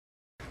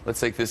Let's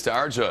take this to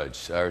our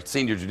judge, our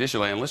senior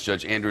judicial analyst,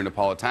 Judge Andrew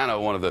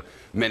Napolitano, one of the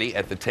many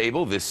at the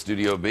table, this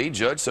Studio B.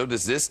 Judge, so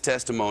does this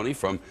testimony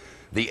from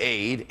the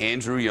aide,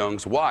 Andrew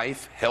Young's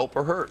wife, help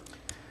or hurt?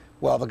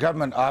 Well, the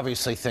government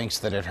obviously thinks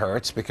that it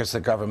hurts because the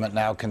government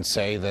now can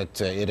say that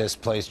it has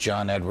placed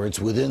John Edwards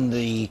within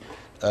the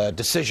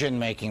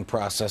decision-making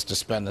process to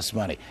spend this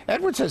money.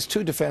 Edwards has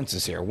two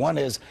defenses here. One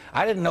is,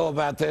 I didn't know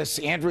about this.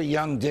 Andrew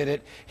Young did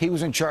it. He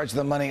was in charge of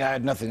the money. I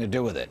had nothing to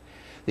do with it.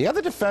 The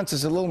other defense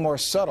is a little more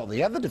subtle.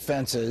 The other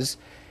defense is,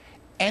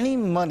 any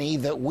money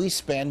that we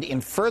spend in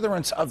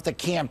furtherance of the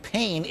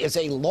campaign is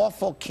a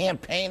lawful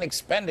campaign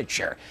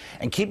expenditure.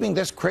 And keeping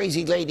this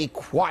crazy lady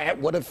quiet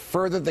would have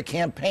furthered the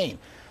campaign.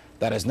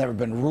 That has never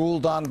been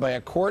ruled on by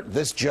a court.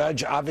 This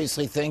judge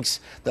obviously thinks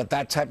that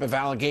that type of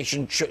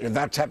allegation,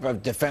 that type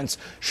of defense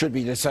should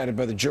be decided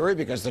by the jury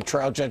because the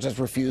trial judge has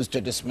refused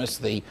to dismiss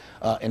the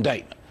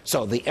indictment.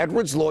 So the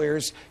Edwards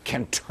lawyers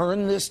can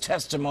turn this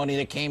testimony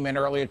that came in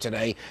earlier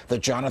today that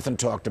Jonathan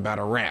talked about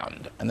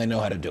around, and they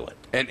know how to do it.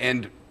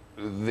 And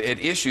at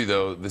issue,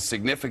 though, the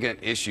significant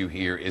issue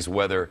here is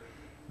whether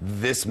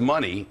this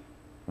money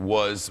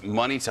was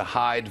money to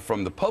hide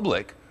from the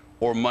public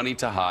or money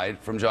to hide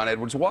from John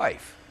Edwards'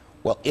 wife.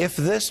 Well, if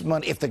this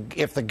money, if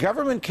the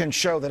government can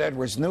show that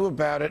Edwards knew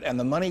about it and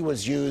the money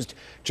was used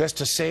just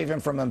to save him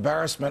from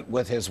embarrassment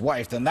with his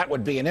wife, then that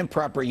would be an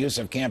improper use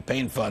of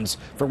campaign funds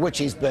for which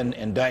he's been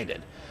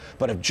indicted.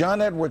 But if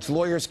John Edwards'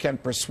 lawyers can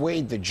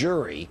persuade the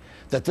jury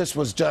that this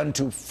was done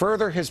to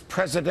further his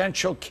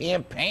presidential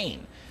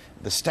campaign,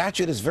 the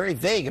statute is very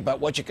vague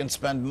about what you can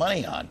spend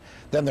money on,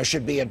 then there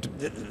should be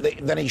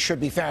then he should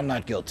be found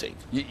not guilty.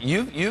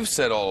 You've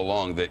said all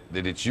along that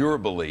it's your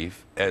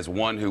belief, as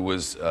one who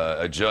was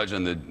a judge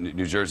on the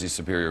New Jersey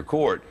Superior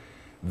Court,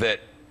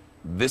 that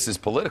this is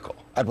political.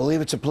 I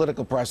believe it's a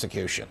political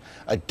prosecution.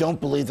 I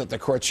don't believe that the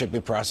court should be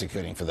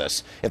prosecuting for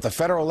this. If the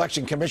Federal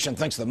Election Commission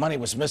thinks the money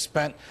was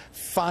misspent,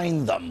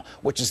 fine them,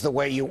 which is the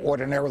way you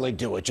ordinarily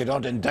do it. You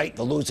don't indict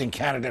the losing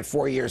candidate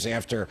 4 years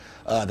after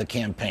the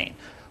campaign.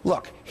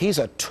 Look, he's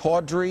a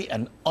tawdry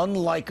and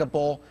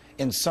unlikable,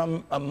 in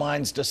some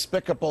minds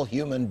despicable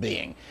human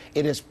being.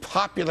 It is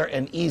popular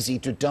and easy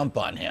to dump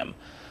on him,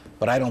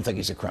 but I don't think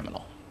he's a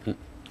criminal.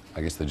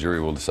 I guess the jury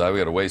will decide. We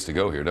got a ways to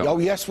go here, don't we? Oh,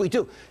 yes, we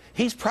do.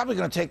 He's probably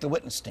going to take the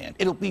witness stand.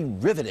 It'll be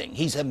riveting.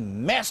 He's a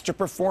master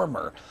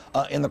performer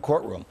in the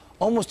courtroom,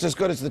 almost as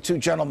good as the two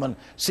gentlemen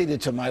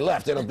seated to my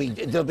left. It'll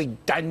be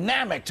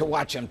dynamic to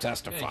watch him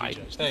testify. Thank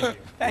you, Judge. Thank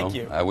you. Thank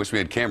you. I wish we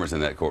had cameras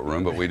in that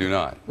courtroom, but we do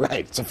not.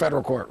 Right. It's a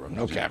federal courtroom.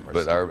 No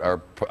cameras. But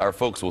our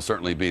folks will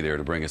certainly be there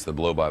to bring us the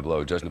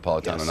blow-by-blow. Judge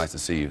Napolitano, Yes. nice to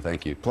see you.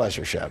 Thank you.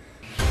 Pleasure, Shep.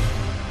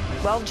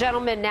 Well,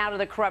 gentlemen, now to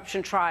the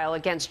corruption trial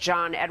against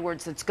John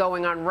Edwards that's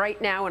going on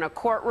right now in a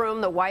courtroom.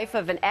 The wife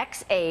of an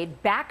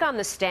ex-aide back on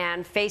the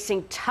stand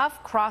facing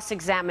tough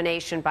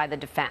cross-examination by the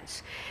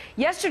defense.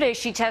 Yesterday,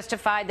 she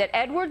testified that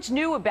Edwards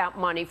knew about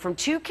money from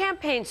two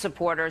campaign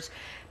supporters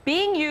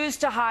being used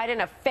to hide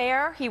an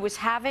affair he was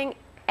having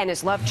and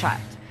his love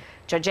child.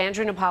 Judge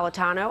Andrew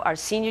Napolitano, our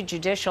senior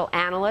judicial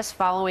analyst,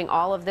 following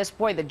all of this.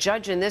 Boy, the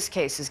judge in this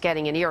case is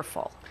getting an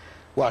earful.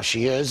 Well,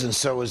 she is, and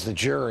so is the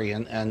jury,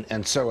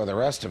 and so are the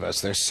rest of us.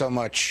 There's so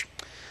much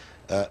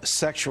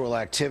sexual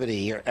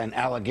activity and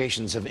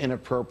allegations of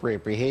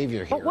inappropriate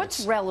behavior here. But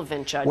what's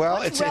relevant, Judge?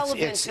 Well, it's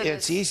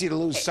it's easy to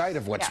lose sight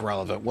of what's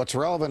relevant. What's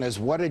relevant is,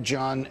 what did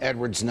John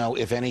Edwards know,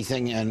 if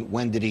anything, and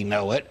when did he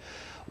know it?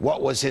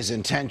 What was his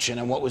intention,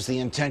 and what was the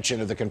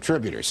intention of the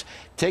contributors?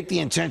 Take the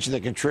intention of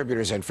the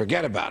contributors and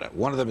forget about it.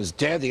 One of them is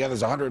dead, the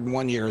other's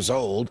 101 years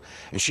old,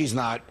 and she's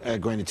not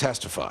going to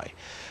testify.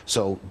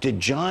 So did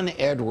John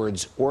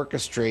Edwards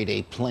orchestrate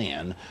a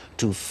plan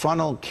to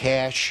funnel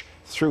cash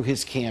through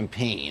his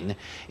campaign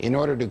in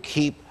order to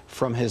keep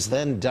from his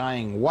then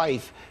dying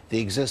wife the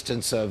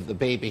existence of the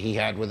baby he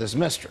had with his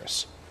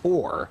mistress?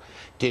 Or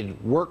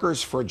did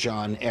workers for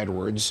John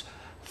Edwards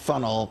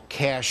funnel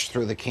cash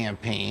through the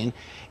campaign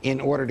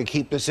in order to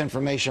keep this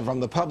information from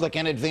the public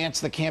and advance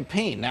the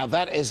campaign? Now,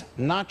 that is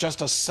not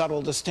just a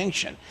subtle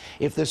distinction.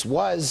 If this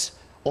was,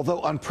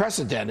 although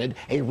unprecedented,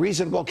 a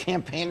reasonable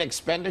campaign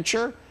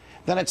expenditure,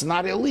 then it's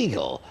not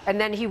illegal.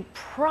 And then he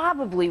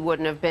probably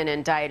wouldn't have been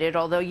indicted,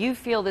 although you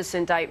feel this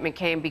indictment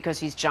came because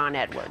he's John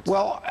Edwards.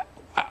 Well,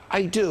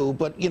 I do,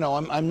 but, you know,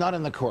 I'm not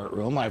in the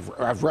courtroom.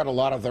 I've read a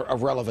lot of the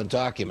relevant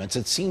documents.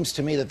 It seems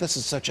to me that this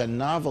is such a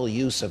novel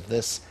use of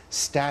this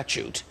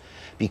statute.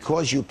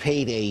 Because you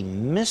paid a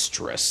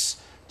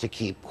mistress to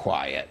keep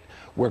quiet,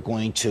 we're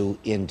going to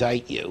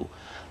indict you.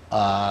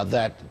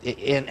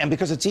 And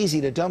because it's easy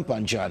to dump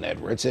on John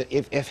Edwards,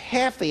 if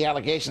half the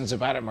allegations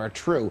about him are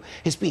true,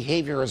 his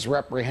behavior is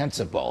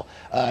reprehensible,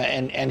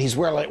 and he's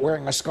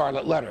wearing a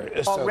scarlet letter.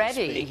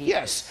 Already,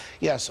 so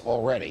yes,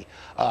 already.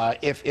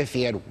 If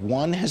he had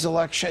won his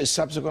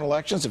subsequent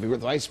elections, if he were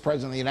the Vice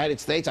President of the United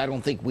States, I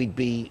don't think we'd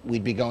be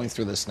going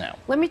through this now.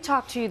 Let me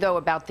talk to you though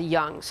about the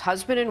Youngs.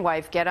 Husband and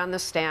wife get on the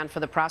stand for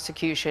the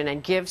prosecution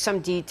and give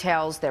some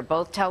details. They're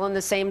both telling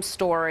the same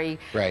story.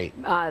 Right.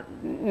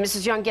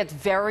 Mrs. Young gets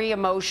very very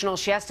emotional.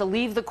 She has to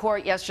leave the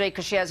court yesterday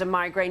because she has a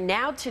migraine.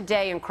 Now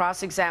today in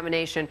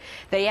cross-examination,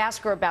 they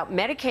ask her about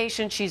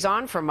medication she's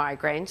on for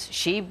migraines.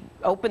 She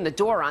opened the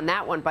door on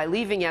that one by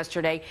leaving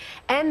yesterday.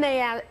 And they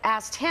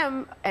asked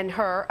him and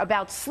her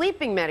about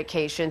sleeping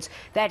medications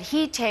that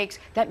he takes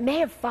that may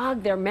have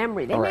fogged their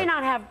memory. They may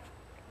not have,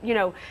 you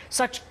know,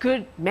 such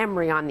good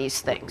memory on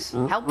these things.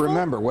 Helpful?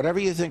 Remember, whatever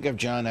you think of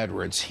John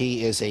Edwards,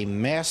 he is a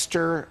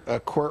master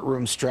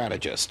courtroom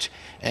strategist,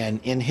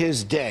 and in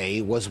his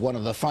day was one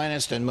of the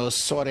finest and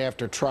most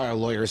sought-after trial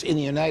lawyers in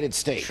the United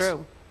States.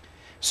 True.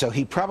 So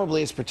he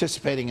probably is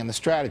participating in the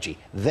strategy.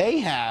 They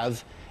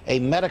have a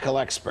medical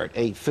expert,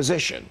 a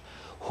physician,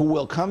 who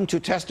will come to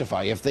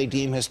testify if they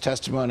deem his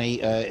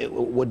testimony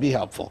would be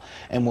helpful,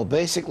 and will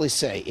basically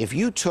say, if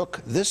you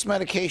took this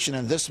medication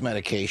and this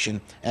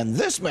medication and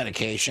this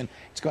medication,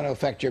 it's going to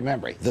affect your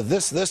memory. The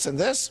this, and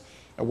this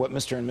are what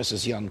Mr. and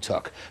Mrs. Young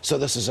took. So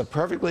this is a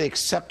perfectly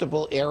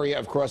acceptable area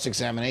of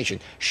cross-examination.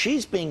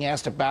 She's being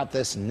asked about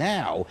this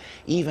now,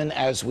 even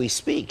as we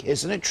speak.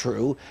 Isn't it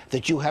true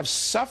that you have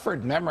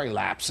suffered memory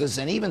lapses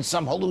and even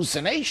some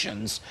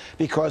hallucinations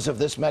because of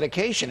this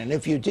medication? And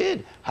if you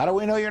did, how do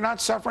we know you're not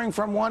suffering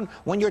from one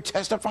when you're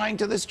testifying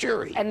to this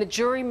jury? And the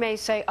jury may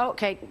say, oh,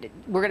 okay,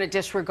 we're going to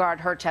disregard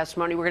her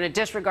testimony. We're going to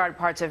disregard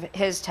parts of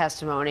his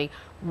testimony.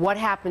 What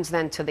happens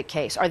then to the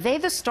case? Are they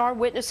the star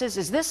witnesses?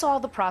 Is this all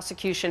the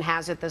prosecution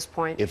has at this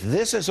point? If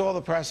this is all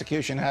the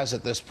prosecution has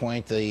at this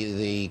point,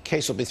 the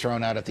case will be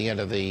thrown out at the end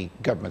of the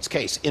government's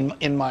case,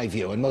 in my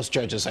view. And most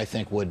judges, I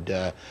think, would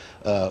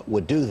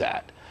do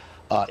that.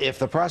 If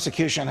the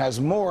prosecution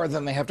has more,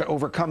 then they have to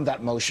overcome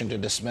that motion to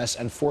dismiss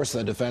and force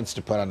the defense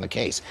to put on the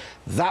case.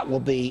 That will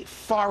be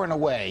far and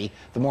away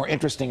the more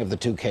interesting of the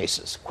two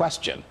cases.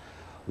 Question: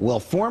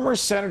 will former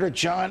Senator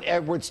John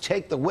Edwards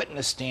take the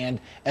witness stand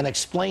and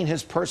explain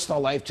his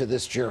personal life to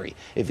this jury?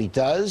 If he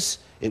does,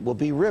 it will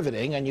be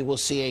riveting, and you will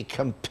see a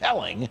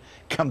compelling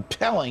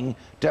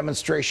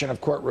demonstration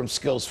of courtroom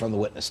skills from the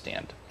witness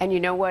stand. And you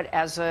know what?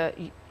 As a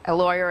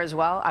lawyer as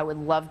well, I would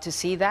love to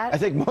see that. I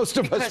think most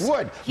of us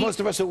would. Most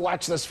of us who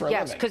watch this for a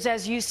living. Yes, because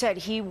as you said,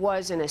 he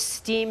was an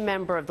esteemed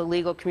member of the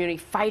legal community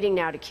fighting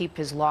now to keep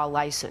his law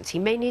license. He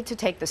may need to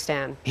take the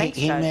stand. Thanks,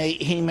 Judge.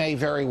 He may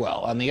very well.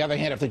 On the other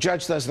hand, if the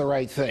judge does the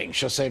right thing,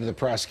 she'll say to the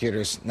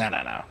prosecutors,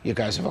 no, you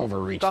guys have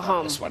overreached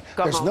on this one.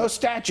 There's no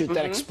statute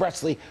that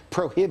expressly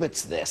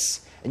prohibits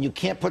this, and you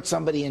can't put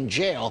somebody in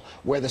jail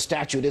where the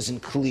statute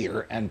isn't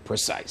clear and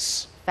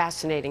precise.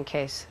 Fascinating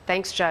case.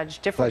 Thanks, Judge.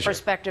 Different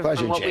perspective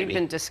from what we've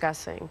been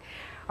discussing.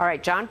 All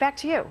right, John, back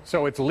to you.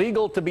 So it's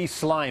legal to be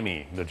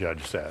slimy, the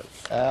judge says.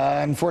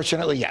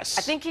 Unfortunately, yes.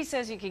 I think he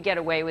says you could get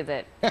away with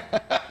it.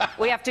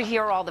 We have to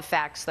hear all the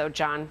facts, though,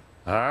 John.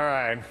 All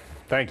right.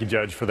 Thank you,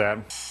 Judge, for that.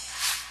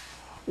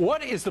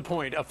 What is the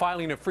point of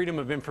filing a Freedom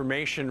of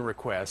Information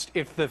request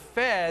if the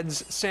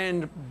feds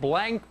send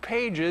blank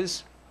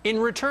pages in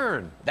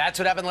return? That's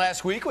what happened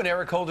last week when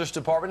Eric Holder's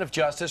Department of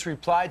Justice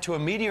replied to a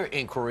media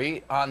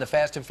inquiry on the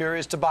Fast and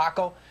Furious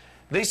debacle.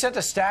 They sent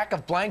a stack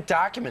of blank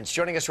documents.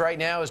 Joining us right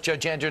now is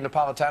Judge Andrew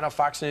Napolitano,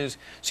 Fox News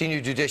senior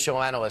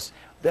judicial analyst.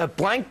 The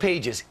blank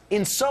pages,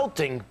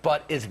 insulting,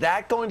 but is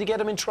that going to get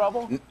him in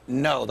trouble?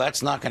 No,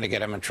 that's not going to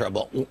get him in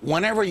trouble.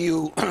 Whenever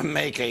you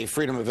make a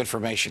Freedom of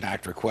Information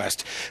Act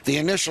request, the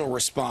initial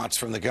response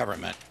from the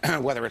government,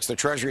 whether it's the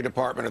Treasury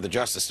Department or the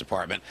Justice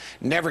Department,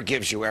 never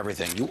gives you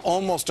everything. You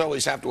almost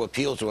always have to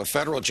appeal to a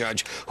federal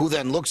judge who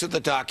then looks at the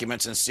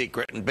documents in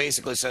secret and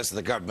basically says to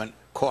the government,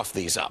 cough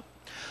these up.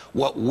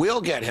 What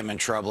will get him in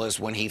trouble is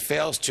when he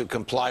fails to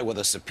comply with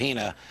a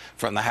subpoena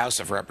from the House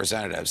of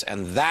Representatives.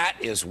 And that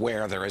is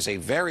where there is a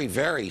very,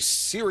 very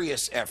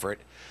serious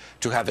effort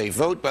to have a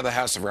vote by the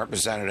House of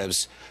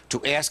Representatives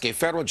to ask a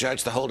federal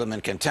judge to hold him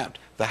in contempt.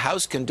 The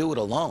House can do it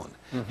alone.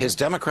 His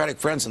Democratic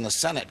friends in the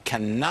Senate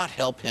cannot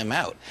help him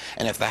out.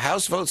 And if the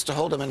House votes to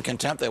hold him in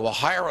contempt, they will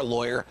hire a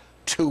lawyer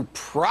to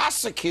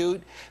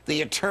prosecute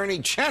the Attorney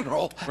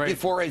General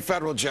before a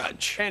federal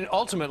judge. And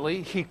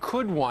ultimately, he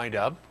could wind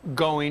up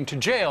going to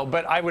jail.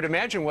 But I would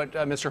imagine what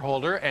Mr.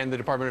 Holder and the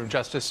Department of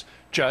Justice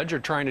judge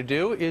are trying to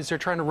do is they're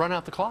trying to run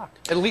out the clock,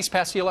 at least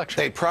past the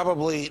election. They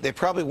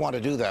probably want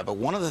to do that. But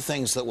one of the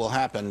things that will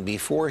happen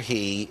before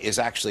he is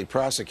actually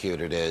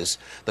prosecuted is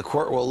the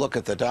court will look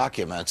at the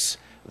documents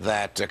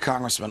that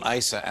Congressman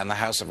Issa and the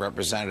House of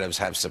Representatives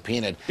have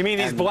subpoenaed. You mean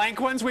these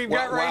blank ones we've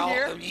got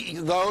right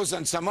here? Those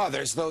and some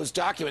others. Those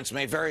documents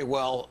may very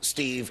well,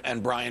 Steve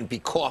and Brian, be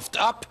coughed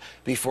up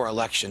before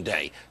Election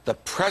Day. The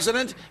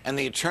President and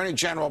the Attorney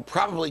General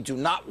probably do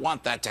not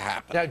want that to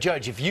happen. Now,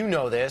 Judge, if you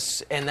know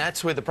this, and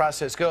that's where the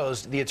process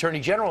goes, the Attorney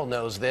General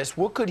knows this,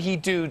 what could he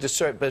do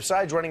to,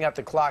 besides running out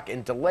the clock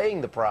and delaying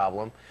the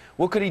problem,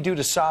 what could he do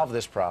to solve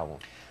this problem?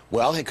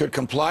 Well, he could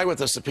comply with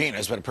the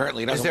subpoenas, but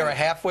apparently he doesn't. Is there a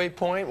halfway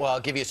point? Well, I'll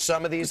give you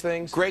some of these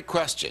things. Great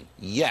question.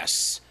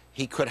 Yes.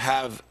 he could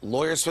have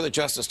lawyers for the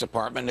Justice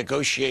Department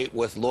negotiate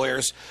with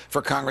lawyers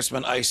for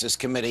Congressman Issa's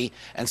committee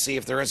and see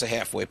if there is a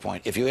halfway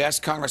point. If you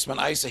ask Congressman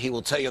Issa, he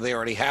will tell you they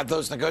already had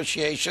those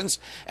negotiations,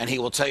 and he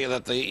will tell you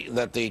that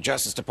the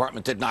Justice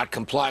Department did not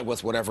comply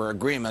with whatever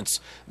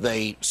agreements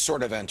they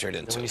sort of entered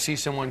into. When you see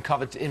someone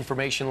covet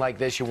information like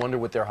this, you wonder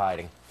what they're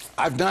hiding.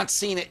 I've not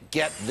seen it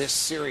get this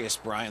serious,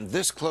 Brian,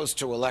 this close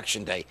to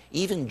Election Day.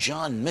 Even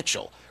John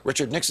Mitchell,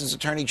 Richard Nixon's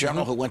Attorney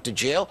General, who went to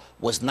jail,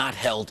 was not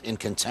held in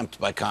contempt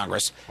by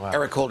Congress. Wow.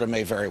 Eric Holder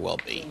may very well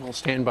be. We'll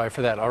stand by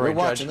for that. All right,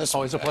 Judge.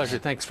 Always a pleasure.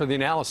 Thanks for the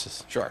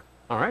analysis. Sure.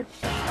 All right.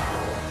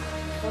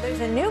 Well,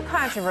 there's a new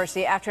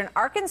controversy after an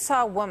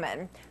Arkansas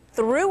woman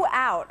threw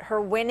out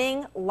her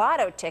winning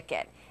lotto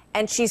ticket,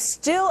 and she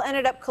still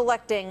ended up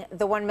collecting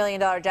the $1 million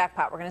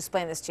jackpot. We're going to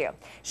explain this to you.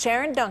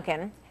 Sharon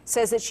Duncan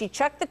says that she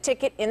chucked the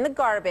ticket in the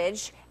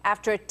garbage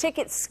after a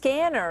ticket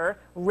scanner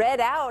read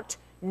out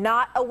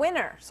not a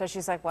winner. So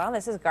she's like, well,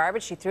 this is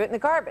garbage. She threw it in the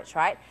garbage,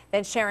 right?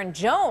 Then Sharon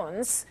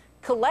Jones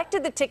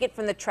collected the ticket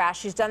from the trash.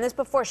 She's done this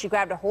before. She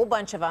grabbed a whole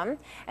bunch of them,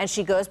 and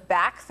she goes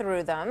back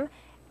through them,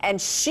 and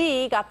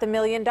she got the $1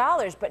 million.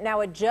 But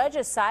now a judge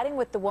is siding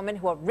with the woman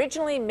who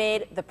originally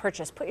made the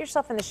purchase. Put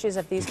yourself in the shoes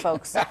of these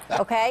folks,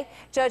 okay?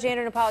 Judge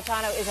Andrew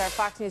Napolitano is our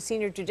Fox News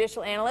senior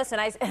judicial analyst,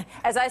 and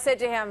as I said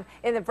to him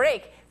in the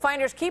break,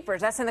 finders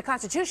keepers, that's in the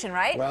Constitution,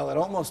 right? Well, it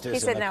almost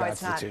is in the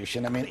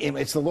Constitution. I mean,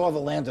 it's the law of the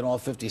land in all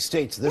 50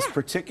 states. This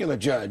particular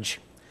judge,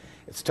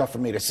 it's tough for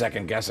me to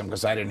second guess him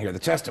because I didn't hear the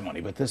testimony,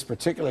 but this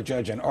particular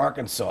judge in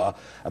Arkansas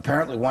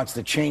apparently wants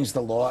to change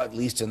the law, at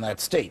least in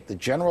that state. The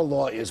general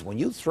law is when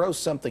you throw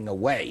something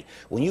away,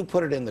 when you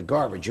put it in the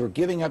garbage, you're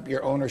giving up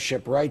your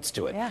ownership rights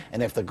to it. Yeah.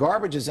 And if the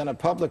garbage is in a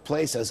public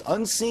place, as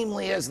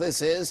unseemly as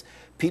this is,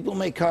 people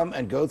may come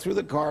and go through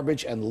the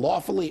garbage and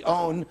lawfully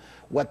own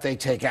what they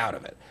take out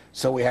of it.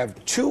 So we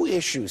have two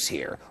issues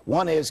here.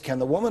 One is, can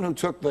the woman who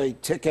took the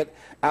ticket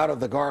out of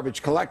the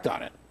garbage collect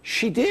on it?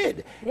 She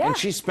did, and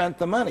she spent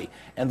the money.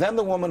 And then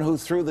the woman who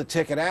threw the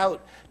ticket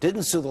out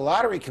didn't sue the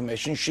Lottery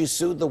Commission. She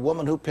sued the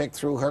woman who picked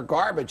through her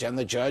garbage, and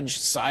the judge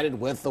sided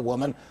with the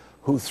woman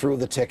who threw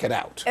the ticket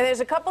out. And there's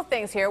a couple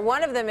things here.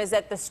 One of them is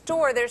that the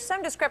store, there's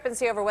some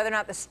discrepancy over whether or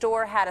not the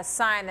store had a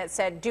sign that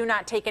said, do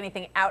not take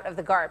anything out of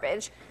the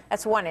garbage.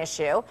 That's one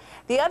issue.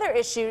 The other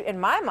issue, in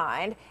my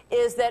mind,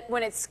 is that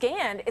when it's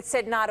scanned, it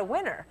said not a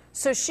winner.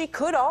 So she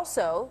could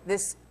also,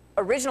 this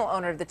original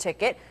owner of the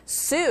ticket,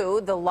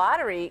 sue the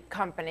lottery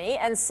company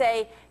and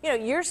say, you know,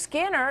 your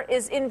scanner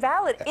is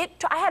invalid.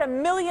 I had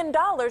 $1 million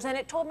and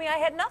it told me I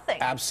had nothing.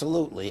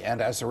 Absolutely.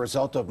 And as a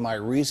result of my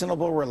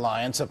reasonable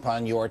reliance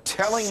upon your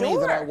telling me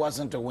that I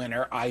wasn't a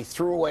winner, I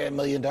threw away $1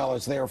 million.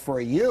 Therefore,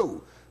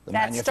 you, the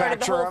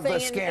manufacturer of the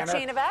scanner,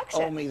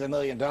 owe me the $1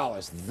 million.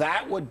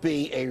 That would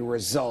be a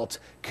result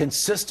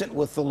consistent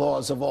with the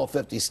laws of all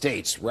 50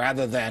 states,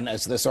 rather than,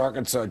 as this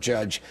Arkansas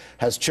judge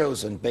has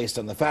chosen, based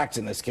on the facts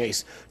in this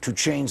case, to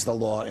change the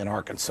law in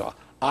Arkansas.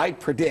 I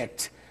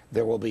predict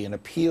there will be an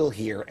appeal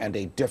here and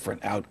a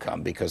different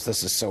outcome because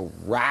this is so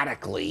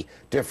radically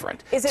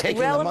different. Is it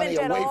taking relevant the money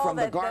away at all from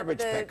the garbage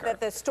picker.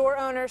 that the store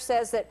owner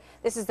says that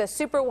this is the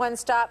super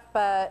one-stop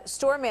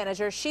store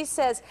manager? She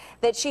says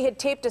that she had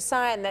taped a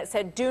sign that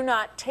said "Do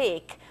not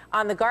take"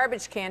 on the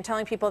garbage can,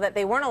 telling people that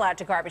they weren't allowed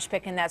to garbage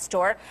pick in that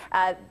store.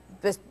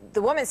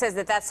 The woman says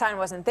that that sign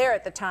wasn't there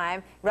at the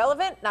time.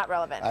 Relevant? Not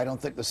relevant. I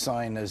don't think the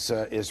sign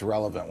is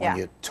relevant. When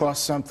you toss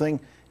something,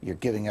 you're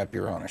giving up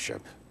your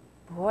ownership.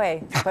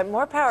 Boy, but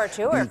more power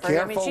to her.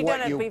 I mean, she's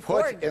done it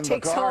before.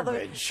 Takes all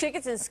the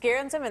tickets and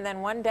scans them, and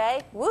then one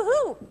day,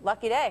 woohoo,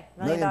 lucky day,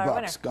 $1 million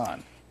winner.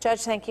 Gone.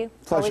 Judge, thank you.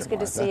 Pleasure, Always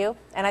good to see you.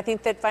 And I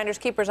think that finders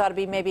keepers ought to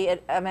be maybe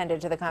amended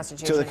to the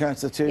Constitution. To the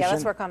Constitution? Yeah,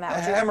 let's work on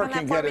that. Hammer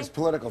can get his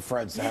political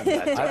friends to have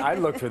that. I'd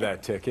look for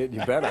that ticket.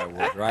 You bet I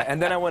would, right? And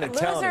then I want to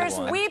tell Losers,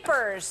 everyone.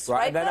 weepers, right?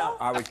 right, And then Bill?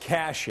 I would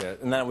cash it,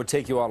 and then I would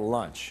take you out to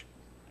lunch.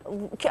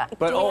 Do we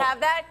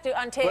have that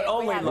on tape? But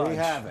only lunch. We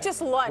have it.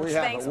 Just lunch,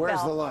 thanks, Bill.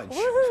 Where's the lunch?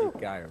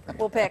 Woohoo.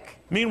 We'll pick.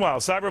 Meanwhile,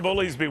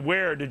 cyberbullies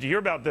beware. Did you hear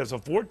about this? A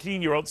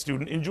 14-year-old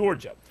student in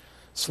Georgia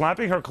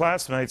slapping her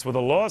classmates with a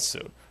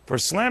lawsuit for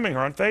slamming her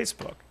on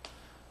Facebook.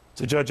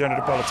 So Judge Andrew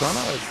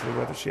Napolitano as to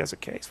whether she has a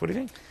case. What do you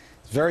think?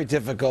 It's very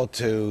difficult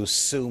to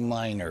sue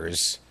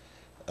minors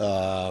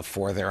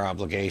for their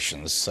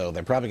obligations. So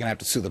they're probably going to have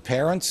to sue the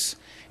parents.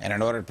 And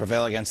in order to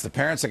prevail against the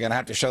parents, they're going to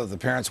have to show that the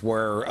parents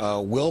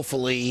were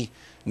willfully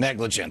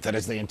negligent. That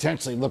is, they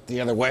intentionally looked the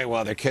other way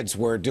while their kids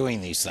were doing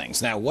these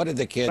things. Now, what did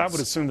the kids... I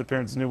would assume the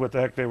parents knew what the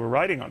heck they were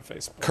writing on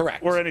Facebook.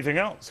 Correct. Or anything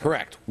else.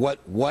 Correct. What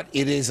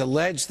it is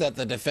alleged that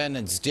the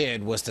defendants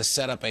did was to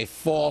set up a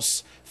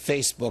false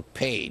Facebook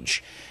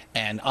page.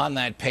 And on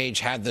that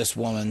page had this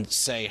woman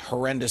say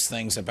horrendous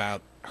things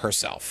about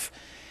herself.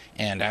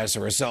 And as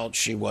a result,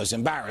 she was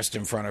embarrassed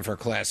in front of her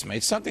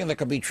classmates, something that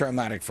could be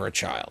traumatic for a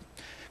child.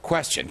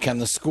 Question, can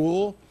the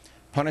school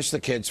punish the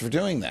kids for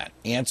doing that?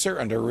 Answer,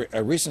 under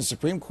a recent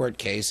Supreme Court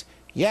case,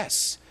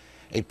 yes.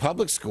 A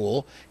public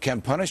school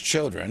can punish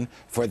children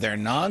for their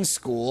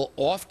non-school,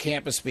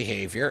 off-campus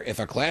behavior if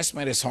a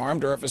classmate is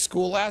harmed or if a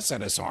school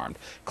asset is harmed.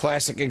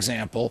 Classic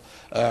example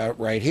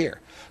right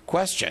here.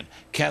 Question,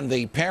 can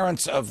the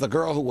parents of the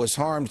girl who was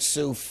harmed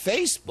sue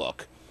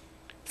Facebook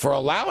for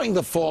allowing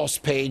the false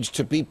page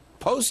to be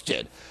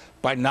posted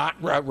by not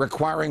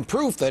requiring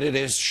proof that it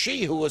is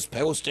she who was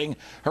posting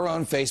her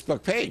own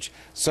Facebook page?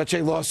 Such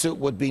a lawsuit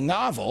would be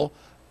novel,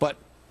 but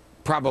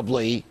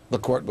probably the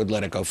court would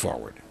let it go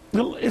forward.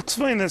 Well,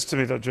 explain this to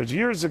me, though, Judge.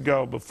 Years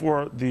ago,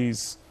 before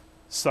these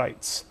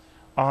sites,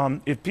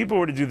 if people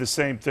were to do the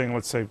same thing,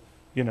 let's say,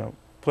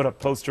 put up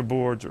poster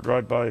boards or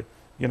drive by,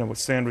 with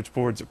sandwich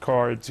boards or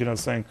cards,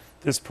 saying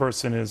this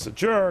person is a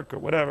jerk or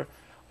whatever,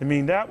 I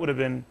mean, that would have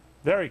been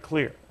very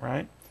clear,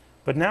 right?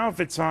 But now if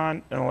it's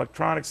on an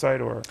electronic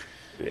site, or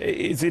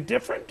is it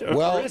different?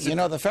 Well,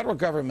 the federal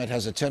government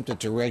has attempted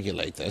to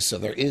regulate this, so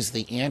there is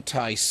the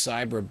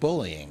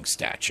anti-cyberbullying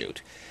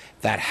statute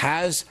that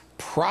has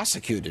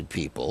prosecuted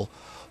people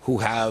who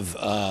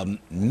have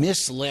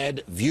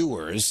misled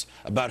viewers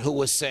about who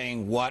was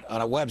saying what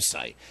on a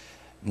website.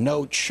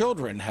 No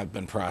children have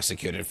been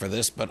prosecuted for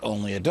this, but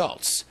only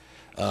adults.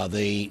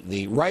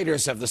 The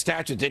writers of the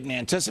statute didn't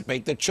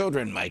anticipate that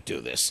children might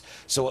do this.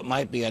 So it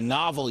might be a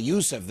novel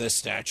use of this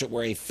statute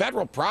where a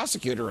federal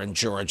prosecutor in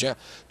Georgia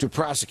to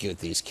prosecute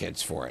these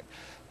kids for it.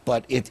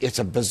 But it's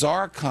a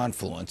bizarre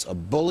confluence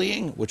of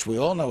bullying, which we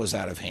all know is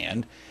out of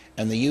hand,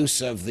 and the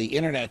use of the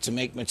internet to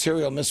make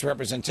material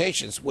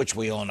misrepresentations, which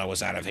we all know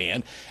is out of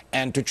hand,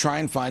 and to try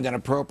and find an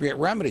appropriate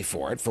remedy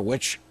for it, for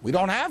which we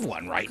don't have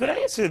one right now. Could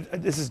I ask you,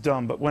 this is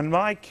dumb, but when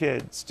my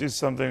kids do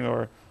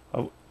something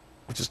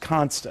which is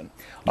constant.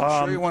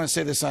 I'm sure you want to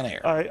say this on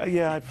air.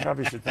 Yeah, I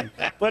probably should think.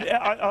 But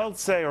I'll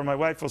say, or my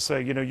wife will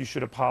say, you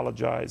should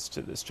apologize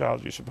to this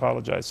child. You should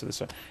apologize to this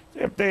child.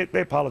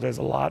 They apologize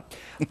a lot.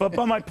 But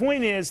my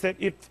point is that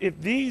if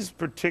these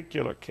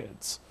particular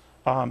kids,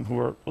 who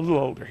are a little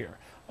older here,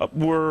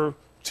 were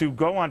to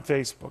go on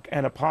Facebook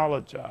and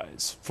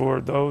apologize for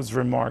those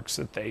remarks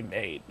that they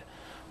made,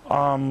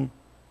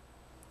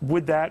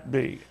 would that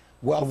be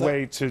a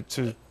way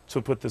to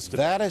put this to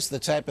that is the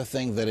type of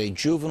thing that a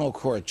juvenile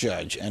court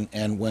judge,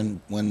 and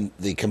when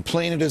the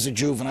complainant is a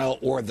juvenile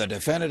or the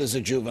defendant is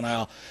a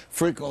juvenile,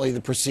 frequently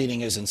the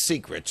proceeding is in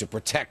secret to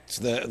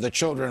protect the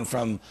children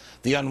from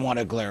the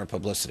unwanted glare of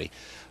publicity.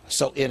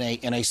 So in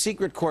a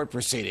secret court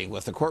proceeding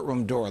with the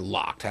courtroom door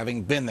locked,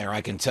 having been there, I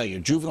can tell you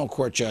juvenile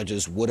court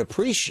judges would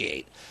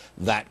appreciate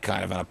that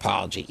kind of an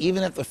apology,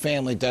 even if the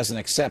family doesn't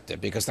accept it,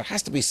 because there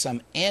has to be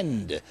some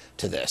end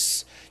to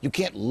this. You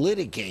can't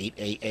litigate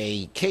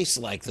a case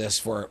like this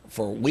for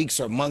weeks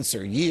or months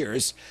or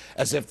years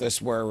as if this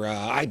were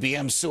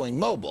IBM suing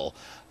Mobile.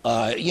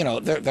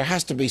 There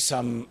has to be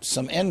some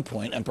end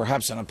point, and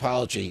perhaps an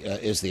apology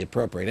is the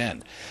appropriate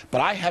end.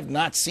 But I have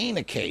not seen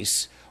a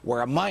case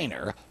where a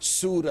minor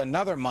sued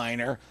another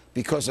minor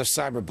because of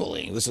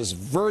cyberbullying. This is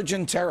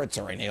virgin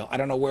territory, Neil. I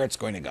don't know where it's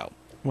going to go.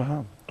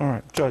 Wow. All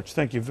right, Judge,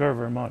 thank you very,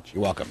 very much.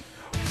 You're welcome.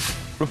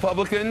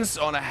 Republicans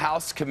on a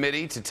House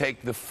committee to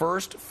take the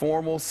first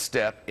formal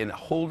step in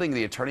holding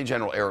the Attorney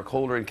General Eric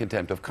Holder in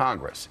contempt of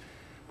Congress,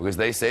 because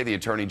they say the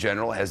Attorney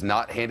General has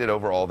not handed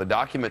over all the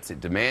documents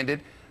it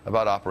demanded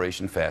about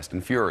Operation Fast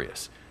and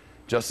Furious.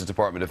 Justice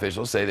Department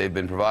officials say they've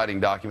been providing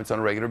documents on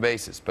a regular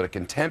basis, but a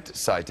contempt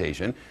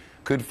citation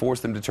could force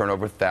them to turn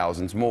over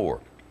thousands more.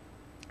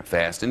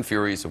 Fast and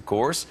Furious, of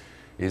course,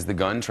 is the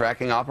gun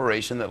tracking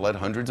operation that let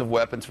hundreds of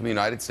weapons from the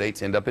United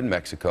States end up in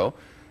Mexico.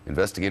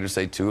 Investigators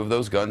say 2 of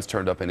those guns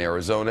turned up in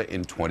Arizona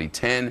in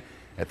 2010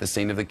 at the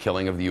scene of the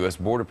killing of the U.S.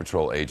 Border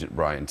Patrol agent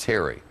Brian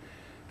Terry.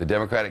 The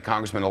Democratic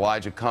Congressman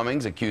Elijah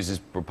Cummings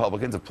accuses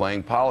Republicans of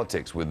playing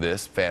politics with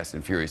this Fast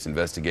and Furious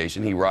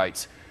investigation. He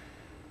writes,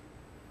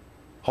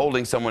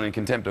 holding someone in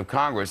contempt of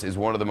Congress is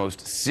one of the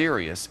most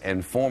serious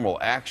and formal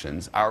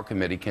actions our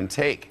committee can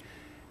take,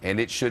 and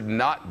it should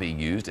not be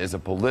used as a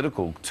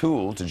political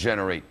tool to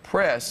generate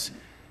press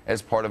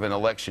as part of an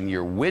election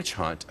year witch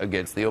hunt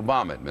against the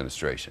Obama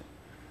administration.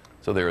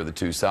 So there are the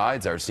two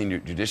sides. Our senior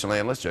judicial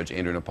analyst, Judge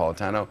Andrew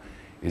Napolitano,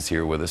 is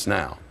here with us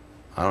now.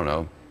 I don't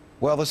know.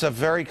 Well, this is a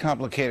very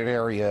complicated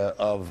area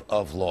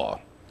of law.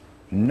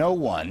 No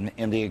one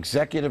in the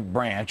executive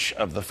branch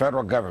of the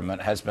federal government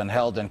has been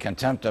held in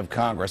contempt of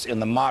Congress in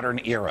the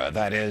modern era,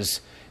 that is,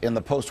 in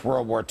the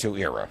post-World War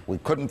II era. We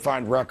couldn't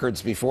find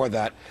records before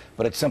that,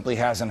 but it simply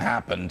hasn't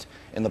happened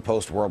in the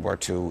post-World War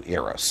II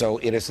era. So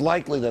it is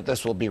likely that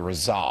this will be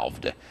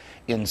resolved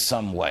in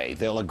some way.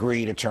 They'll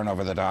agree to turn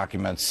over the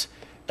documents,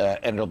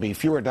 and it'll be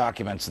fewer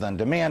documents than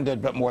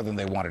demanded, but more than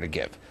they wanted to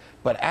give.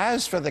 But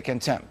as for the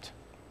contempt,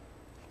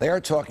 they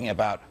are talking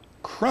about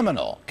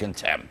criminal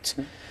contempt,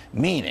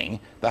 meaning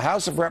the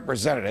House of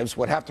Representatives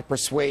would have to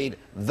persuade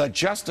the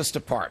Justice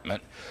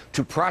Department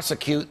to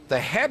prosecute the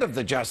head of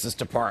the Justice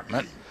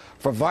Department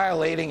for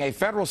violating a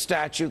federal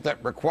statute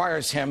that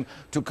requires him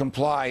to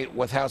comply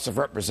with House of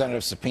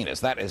Representatives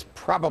subpoenas. That is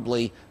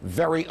probably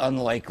very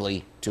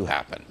unlikely to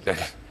happen.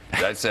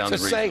 That sounds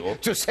reasonable.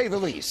 To say the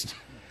least.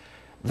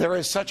 There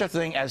is such a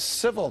thing as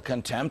civil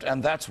contempt,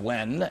 and that's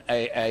when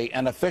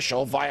an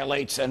official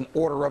violates an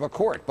order of a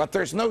court. But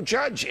there's no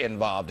judge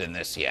involved in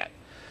this yet.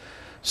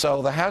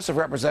 So the House of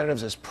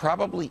Representatives is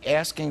probably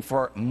asking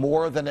for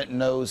more than it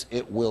knows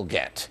it will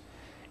get.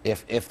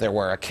 If there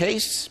were a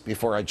case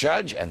before a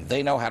judge, and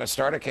they know how to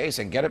start a case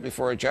and get it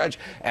before a judge,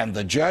 and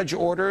the judge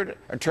ordered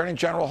Attorney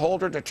General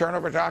Holder to turn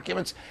over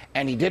documents,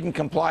 and he didn't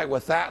comply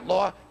with that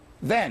law,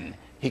 then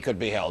he could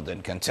be held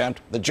in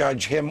contempt. The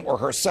judge, him or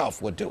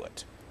herself, would do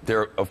it.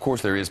 Of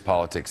course, there is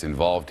politics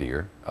involved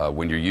here.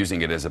 When you're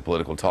using it as a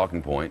political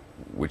talking point,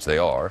 which they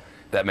are,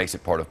 that makes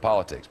it part of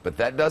politics. But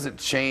that doesn't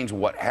change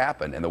what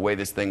happened and the way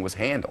this thing was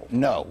handled.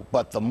 No,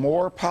 but the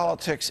more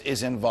politics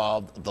is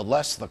involved, the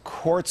less the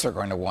courts are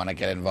going to want to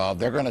get involved.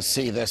 They're going to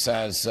see this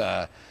as,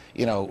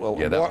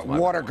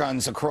 water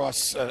guns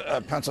across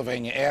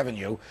Pennsylvania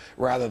Avenue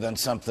rather than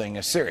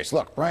something serious.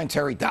 Look, Brian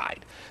Terry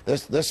died.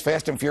 This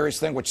Fast and Furious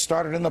thing, which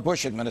started in the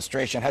Bush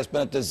administration, has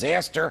been a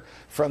disaster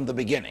from the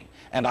beginning.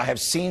 And I have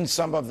seen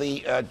some of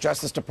the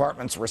Justice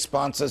Department's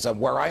responses, and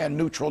were I a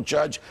neutral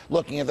judge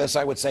looking at this,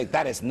 I would say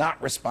that is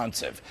not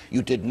responsive.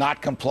 You did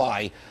not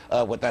comply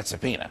with that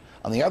subpoena.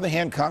 On the other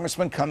hand,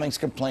 Congressman Cummings'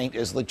 complaint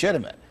is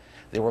legitimate.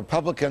 The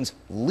Republicans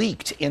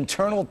leaked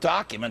internal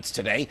documents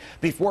today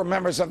before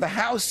members of the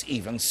House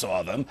even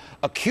saw them,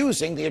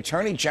 accusing the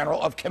Attorney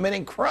General of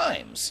committing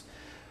crimes.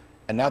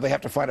 And now they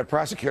have to find a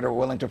prosecutor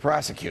willing to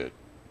prosecute.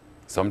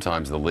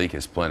 Sometimes the leak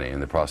is plenty and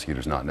the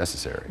prosecutor's not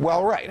necessary.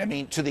 Well, right. I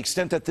mean, to the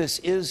extent that this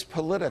is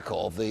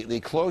political,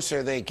 the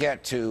closer they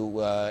get to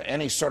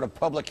any sort of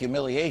public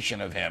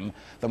humiliation of him,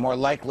 the more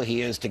likely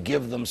he is to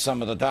give them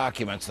some of the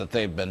documents that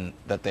they've been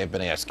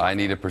asking. I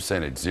need a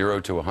percentage, 0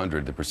 to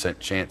 100, the percent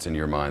chance in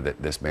your mind that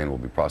this man will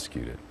be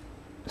prosecuted.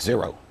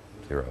 0.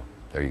 0.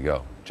 There you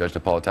go. Judge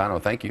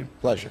Napolitano, thank you.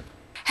 Pleasure.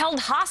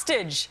 Held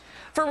hostage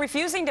for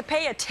refusing to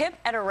pay a tip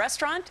at a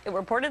restaurant. It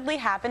reportedly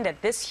happened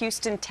at this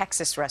Houston,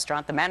 Texas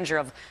restaurant. The manager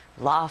of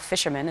La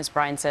Fisherman, as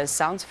Brian says,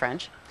 sounds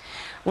French,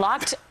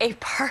 locked a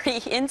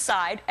party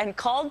inside and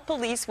called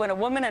police when a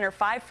woman and her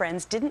 5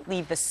 friends didn't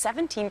leave the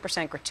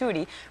 17%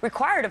 gratuity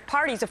required of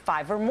parties of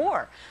 5 or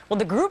more. Well,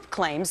 the group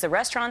claims the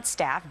restaurant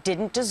staff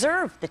didn't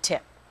deserve the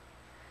tip.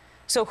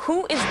 So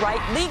who is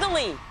right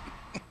legally?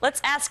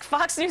 Let's ask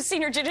Fox News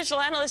senior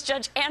judicial analyst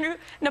Judge Andrew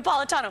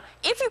Napolitano.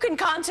 If you can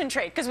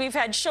concentrate, because we've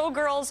had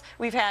showgirls,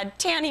 we've had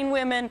tanning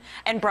women,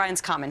 and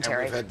Brian's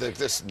commentary. And we've had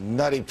this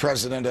nutty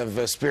president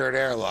of Spirit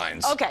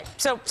Airlines. Okay,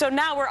 so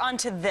now we're on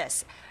to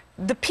this.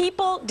 The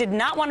people did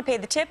not want to pay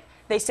the tip.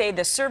 They say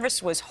the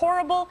service was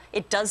horrible.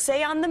 It does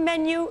say on the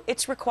menu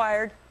it's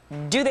required.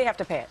 Do they have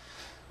to pay it?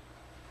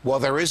 Well,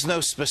 there is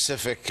no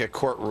specific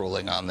court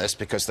ruling on this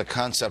because the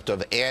concept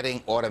of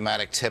adding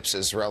automatic tips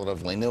is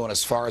relatively new, and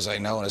as far as I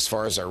know and as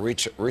far as our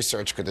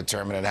research could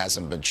determine, it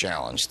hasn't been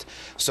challenged.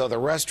 So the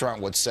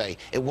restaurant would say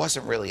it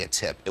wasn't really a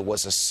tip, it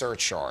was a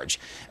surcharge,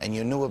 and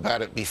you knew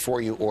about it before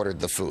you ordered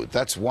the food.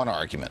 That's one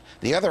argument.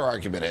 The other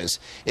argument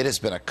is it has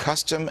been a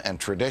custom and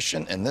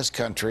tradition in this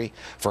country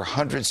for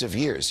hundreds of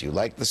years. You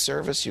like the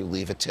service, you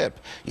leave a tip.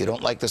 You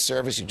don't like the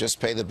service, you just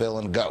pay the bill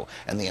and go.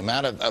 And the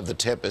amount of the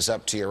tip is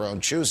up to your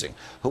own choosing.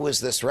 Who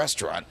is this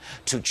restaurant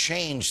to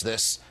change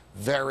this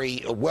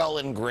very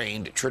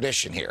well-ingrained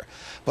tradition here?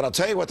 But I'll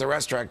tell you what the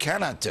restaurant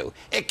cannot do.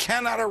 It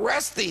cannot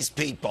arrest these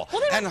people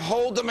and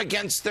hold them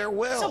against their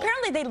will. So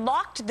apparently they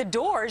locked the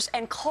doors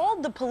and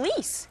called the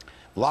police.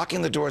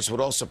 Locking the doors would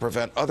also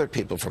prevent other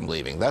people from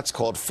leaving. That's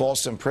called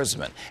false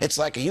imprisonment. It's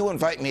like you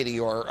invite me to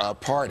your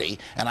party,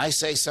 and I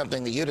say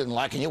something that you didn't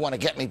like, and you want to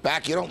get me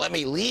back. You don't let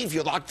me leave.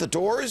 You lock the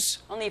doors?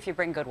 Only if you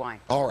bring good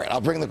wine. All right,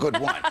 I'll bring the good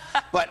wine.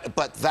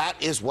 But that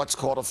is what's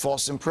called a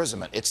false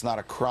imprisonment. It's not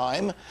a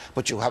crime,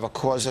 but you have a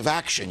cause of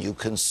action. You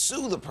can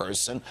sue the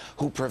person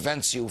who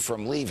prevents you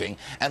from leaving,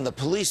 and the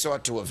police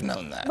ought to have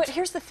known that. But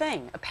here's the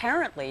thing.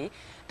 Apparently,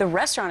 the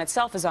restaurant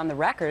itself is on the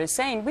record as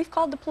saying, we've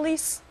called the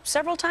police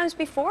several times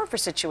before for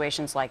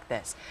situations like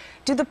this.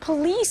 Do the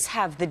police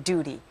have the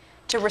duty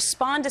to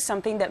respond to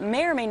something that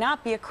may or may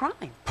not be a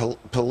crime?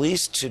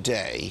 Police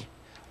today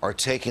are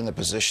taking the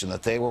position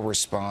that they will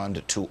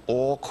respond to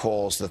all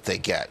calls that they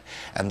get,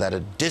 and that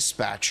a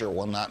dispatcher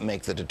will not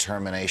make the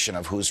determination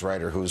of who's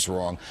right or who's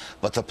wrong,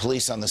 but the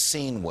police on the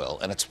scene will.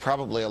 And it's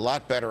probably a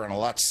lot better and a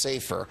lot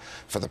safer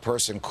for the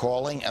person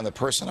calling and the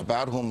person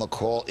about whom the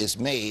call is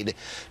made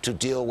to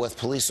deal with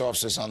police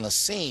officers on the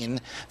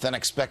scene than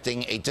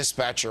expecting a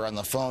dispatcher on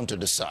the phone to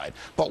decide.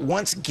 But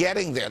once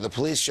getting there, the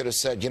police should have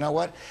said, you know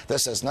what,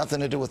 this has nothing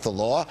to do with the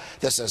law,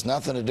 this has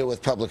nothing to do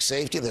with public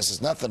safety, this has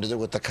nothing to do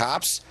with the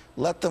cops.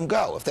 Let them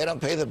go. If they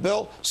don't pay the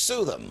bill,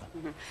 sue them.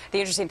 The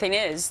interesting thing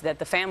is that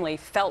the family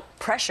felt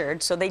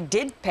pressured, so they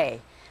did pay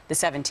the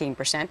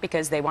 17%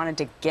 because they wanted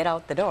to get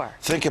out the door.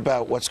 Think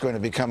about what's going to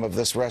become of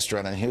this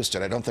restaurant in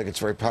Houston. I don't think it's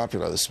very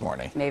popular this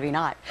morning. Maybe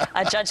not.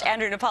 Judge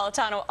Andrew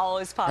Napolitano,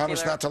 always popular.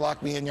 Promise not to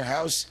lock me in your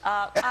house?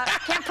 I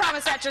can't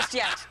promise that just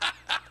yet.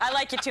 I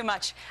like you too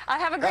much.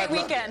 Have a great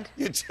weekend.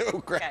 You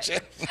too,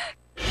 Gretchen. Okay.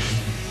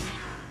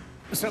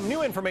 Some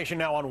new information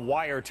now on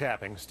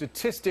wiretapping.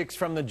 Statistics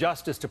from the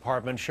Justice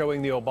Department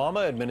showing the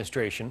Obama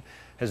administration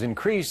has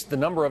increased the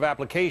number of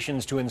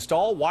applications to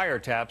install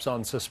wiretaps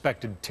on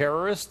suspected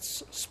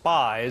terrorists,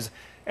 spies,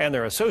 and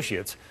their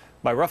associates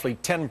by roughly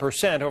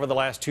 10% over the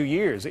last 2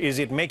 years. Is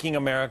it making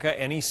America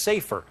any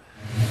safer?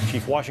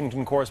 Chief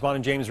Washington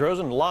correspondent James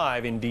Rosen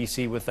live in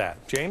D.C. with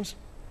that. James?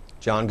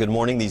 John, good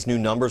morning. These new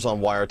numbers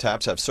on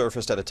wiretaps have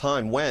surfaced at a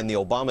time when the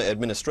Obama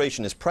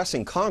administration is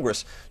pressing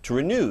Congress to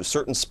renew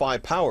certain spy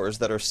powers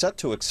that are set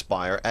to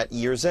expire at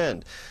year's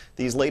end.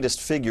 These latest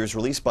figures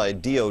released by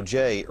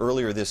DOJ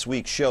earlier this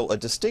week show a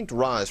distinct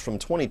rise from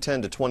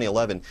 2010 to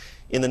 2011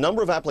 in the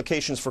number of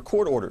applications for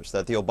court orders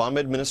that the Obama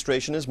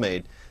administration has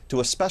made to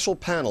a special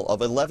panel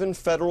of 11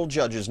 federal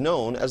judges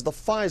known as the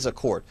FISA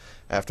Court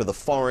after the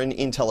Foreign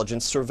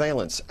Intelligence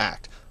Surveillance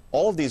Act.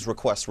 All of these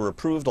requests were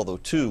approved, although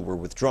 2 were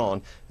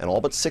withdrawn, and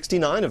all but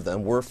 69 of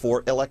them were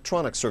for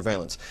electronic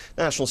surveillance.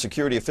 National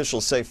security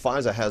officials say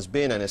FISA has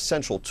been an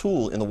essential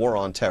tool in the war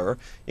on terror,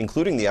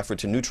 including the effort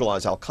to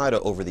neutralize al-Qaeda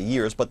over the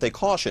years, but they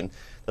caution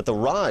that the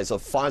rise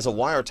of FISA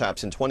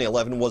wiretaps in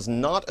 2011 was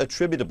not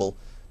attributable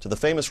to the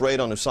famous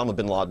raid on Osama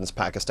bin Laden's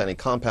Pakistani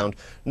compound,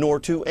 nor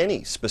to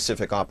any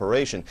specific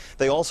operation.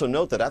 They also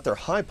note that at their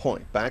high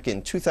point back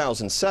in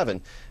 2007,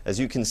 as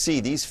you can see,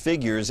 these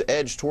figures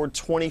edged toward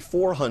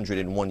 2,400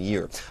 in 1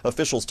 year.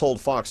 Officials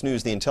told Fox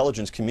News the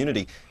intelligence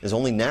community is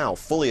only now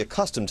fully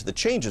accustomed to the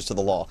changes to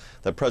the law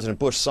that President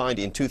Bush signed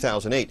in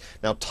 2008.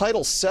 Now,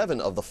 Title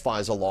VII of the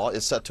FISA law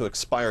is set to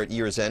expire at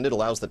year's end. It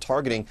allows the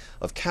targeting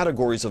of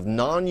categories of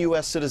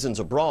non-U.S. citizens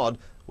abroad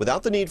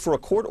without the need for a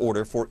court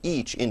order for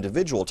each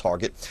individual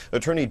target.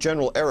 Attorney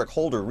General Eric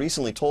Holder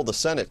recently told the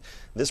Senate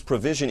this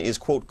provision is,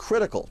 quote,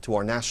 critical to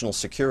our national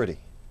security.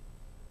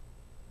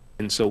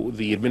 And so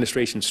the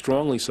administration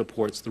strongly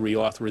supports the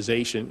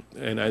reauthorization,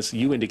 and as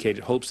you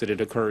indicated, hopes that it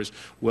occurs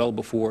well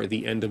before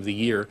the end of the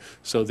year,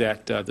 so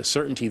that the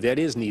certainty that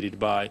is needed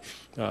by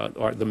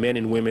the men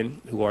and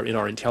women who are in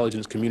our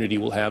intelligence community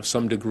will have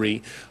some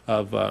degree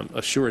of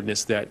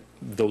assuredness that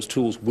those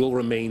tools will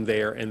remain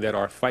there and that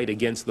our fight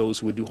against those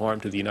who would do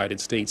harm to the United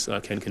States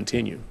can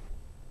continue.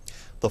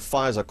 The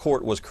FISA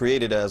court was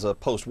created as a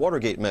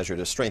post-Watergate measure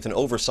to strengthen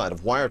oversight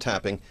of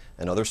wiretapping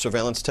and other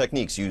surveillance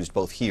techniques used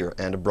both here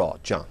and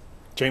abroad. John.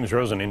 James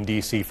Rosen in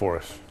D.C. for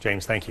us.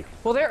 James, thank you.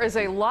 Well, there is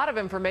a lot of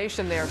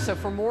information there. So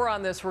for more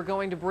on this, we're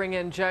going to bring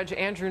in Judge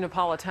Andrew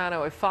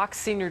Napolitano, a Fox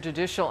senior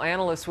judicial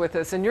analyst, with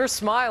us. And you're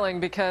smiling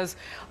because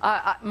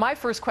my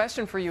first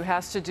question for you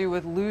has to do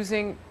with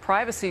losing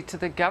privacy to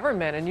the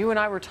government. And you and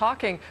I were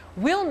talking,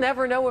 we'll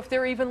never know if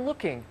they're even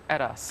looking at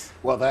us.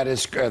 Well, that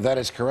is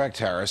correct,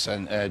 Harris.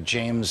 And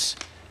James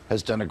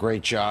has done a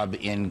great job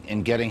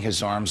in getting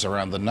his arms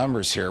around the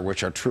numbers here,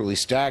 which are truly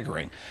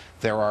staggering.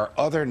 There are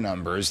other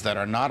numbers that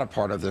are not a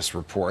part of this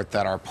report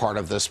that are part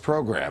of this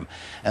program,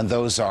 and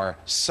those are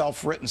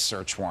self-written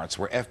search warrants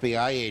where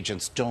FBI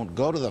agents don't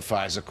go to the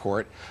FISA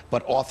court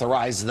but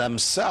authorize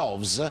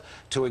themselves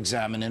to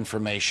examine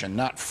information,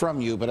 not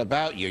from you but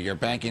about you, your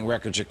banking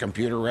records, your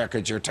computer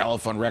records, your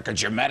telephone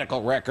records, your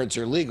medical records,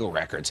 your legal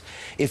records.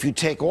 If you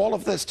take all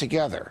of this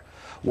together,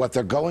 what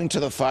they're going to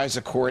the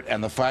FISA court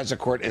and the FISA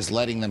court is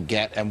letting them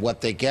get and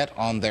what they get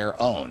on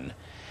their own,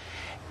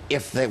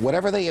 if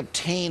whatever they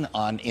obtain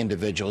on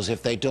individuals,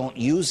 if they don't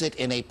use it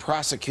in a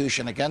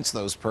prosecution against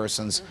those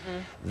persons,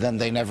 then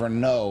they never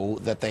know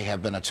that they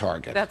have been a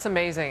target. That's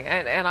amazing.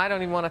 And I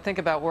don't even want to think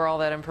about where all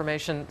that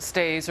information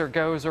stays or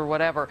goes or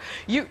whatever.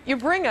 You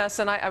bring us,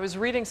 and I was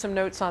reading some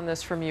notes on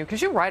this from you,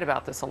 because you write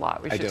about this a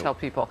lot. We should tell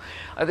people.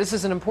 This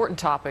is an important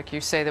topic you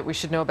say that we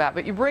should know about.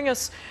 But you bring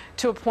us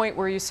to a point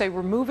where you say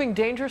we're moving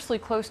dangerously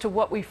close to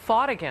what we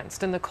fought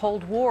against in the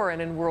Cold War and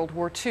in World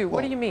War II.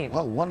 What do you mean?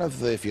 Well,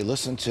 if you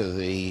listen to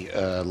the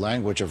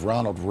language of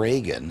Ronald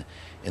Reagan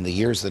in the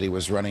years that he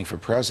was running for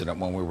president,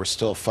 when we were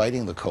still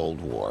fighting the Cold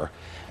War,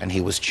 and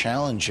he was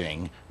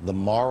challenging the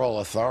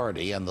moral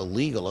authority and the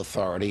legal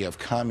authority of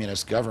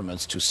communist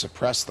governments to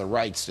suppress the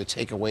rights, to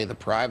take away the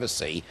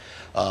privacy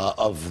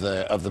of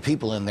the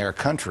people in their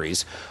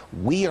countries,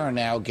 we are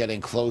now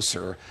getting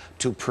closer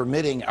to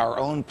permitting our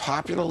own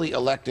popularly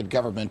elected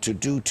government to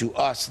do to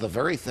us the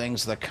very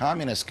things that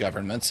communist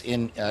governments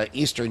in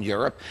Eastern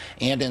Europe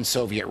and in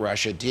Soviet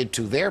Russia did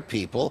to their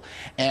people,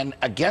 and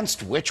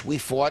against which we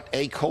fought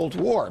a Cold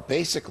War,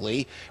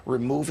 basically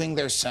removing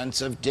their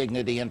sense of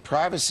dignity and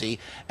privacy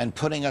and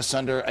putting us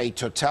under a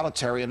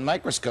totalitarian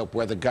microscope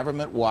where the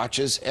government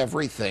watches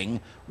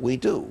everything we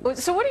do.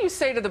 So what do you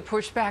say to the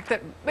pushback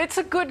that it's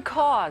a good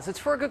cause, it's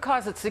for a good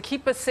cause, it's to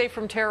keep us safe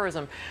from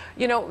terrorism?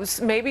 You know,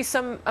 maybe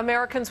some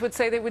Americans would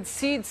say they would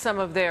cede some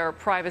of their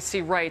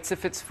privacy rights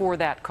if it's for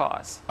that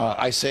cause.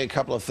 I say a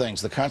couple of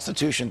things. The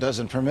Constitution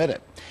doesn't permit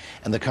it.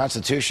 And the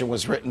Constitution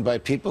was written by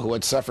people who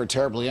had suffered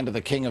terribly under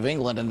the King of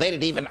England, and they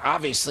didn't even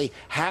obviously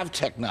have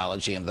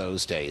technology in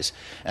those days.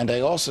 And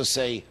I also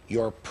say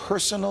your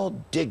personal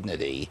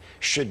dignity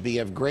should be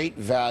of great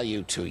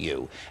value to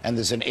you. And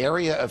there's an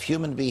area of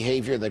human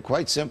behavior that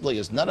quite simply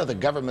is none of the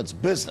government's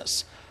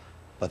business.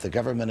 but the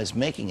government is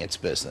making its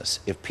business.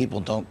 If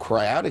people don't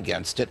cry out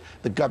against it,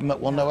 the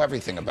government will know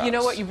everything about it. You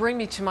know what? You bring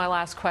me to my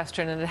last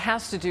question, and it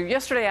has to do,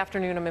 yesterday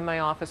afternoon I'm in my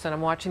office and I'm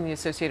watching the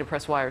Associated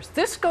Press wires.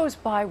 This goes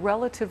by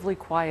relatively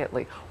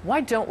quietly. Why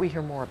don't we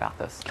hear more about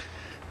this?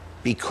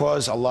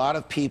 Because a lot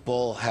of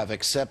people have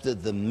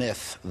accepted the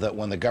myth that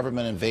when the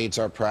government invades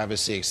our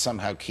privacy, it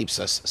somehow keeps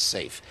us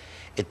safe.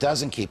 It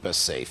doesn't keep us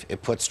safe.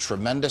 It puts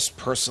tremendous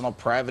personal,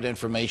 private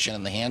information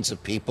in the hands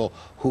of people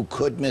who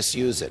could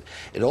misuse it.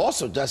 It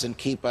also doesn't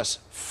keep us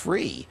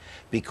free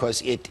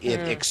because it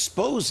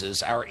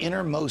exposes our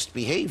innermost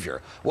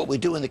behavior, what we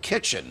do in the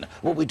kitchen,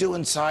 what we do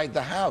inside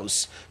the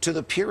house, to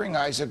the peering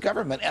eyes of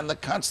government. And the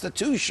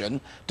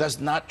Constitution does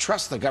not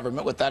trust the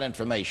government with that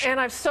information. And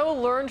I've so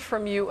learned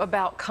from you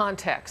about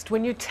context.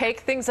 When you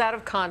take things out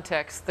of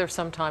context, they're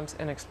sometimes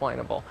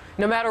inexplainable,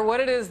 no matter what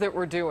it is that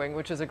we're doing,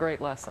 which is a great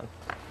lesson.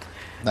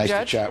 Nice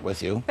Judge, to chat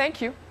with you.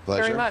 Thank you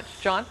Pleasure. very much.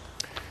 John?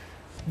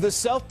 The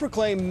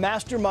self-proclaimed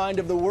mastermind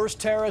of the worst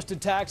terrorist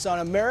attacks on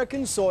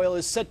American soil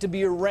is set to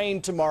be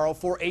arraigned tomorrow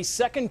for a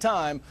second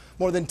time,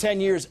 more than 10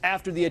 years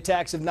after the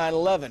attacks of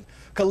 9/11.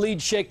 Khalid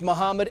Sheikh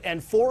Mohammed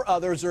and 4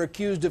 others are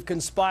accused of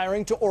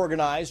conspiring to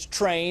organize,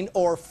 train,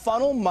 or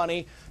funnel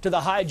money to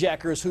the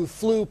hijackers who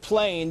flew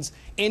planes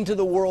into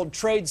the World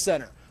Trade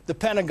Center, the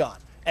Pentagon,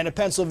 and a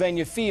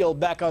Pennsylvania field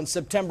back on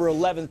September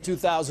 11,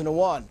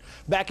 2001.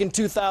 Back in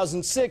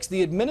 2006,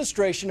 the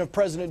administration of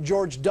President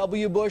George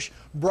W. Bush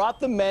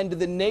brought the men to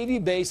the Navy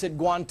base at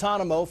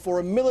Guantanamo for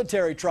a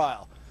military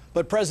trial.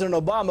 But President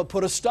Obama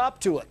put a stop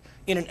to it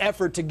in an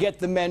effort to get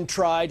the men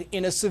tried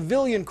in a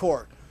civilian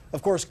court.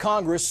 Of course,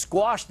 Congress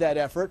squashed that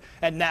effort,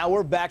 and now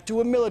we're back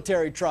to a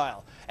military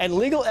trial. And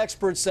legal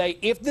experts say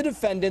if the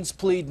defendants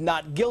plead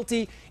not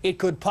guilty, it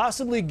could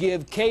possibly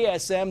give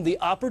KSM the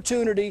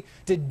opportunity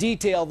to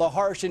detail the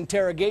harsh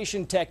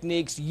interrogation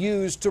techniques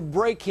used to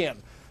break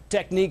him,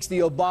 techniques the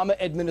Obama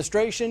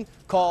administration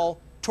call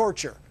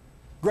torture.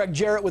 Greg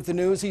Gerald with the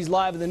news. He's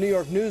live in the New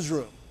York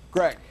newsroom.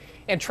 Greg.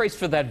 And Trace,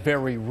 for that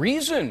very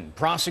reason,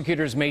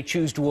 prosecutors may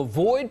choose to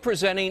avoid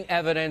presenting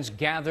evidence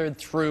gathered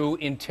through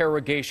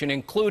interrogation,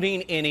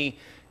 including any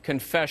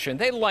confession.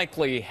 They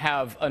likely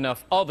have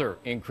enough other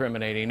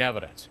incriminating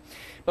evidence.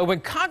 But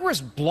when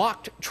Congress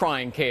blocked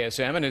trying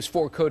KSM and his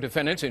 4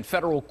 co-defendants in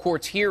federal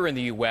courts here in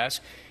the U.S.,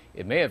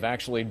 it may have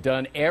actually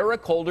done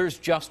Eric Holder's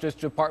Justice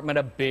Department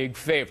a big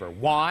favor.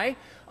 Why?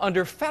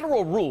 Under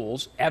federal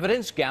rules,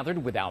 evidence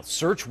gathered without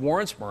search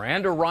warrants,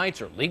 Miranda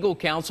rights, or legal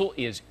counsel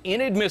is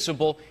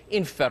inadmissible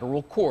in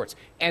federal courts.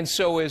 And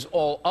so is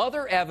all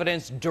other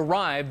evidence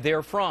derived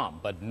therefrom,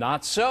 but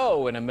not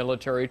so in a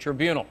military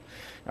tribunal.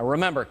 Now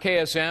remember,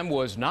 KSM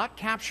was not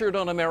captured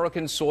on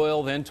American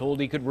soil, then told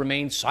he could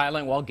remain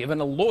silent while given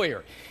a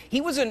lawyer.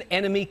 He was an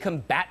enemy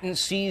combatant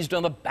seized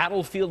on the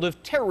battlefield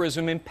of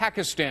terrorism in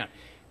Pakistan.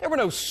 There were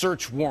no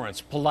search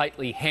warrants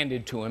politely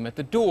handed to him at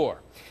the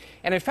door.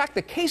 And in fact,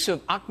 the case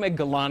of Ahmed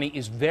Gilani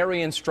is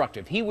very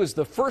instructive. He was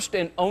the first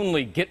and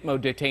only Gitmo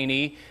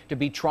detainee to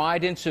be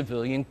tried in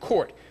civilian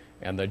court.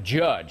 And the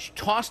judge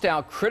tossed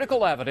out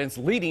critical evidence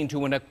leading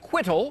to an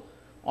acquittal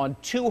on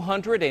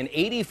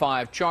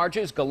 285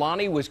 charges.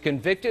 Gilani was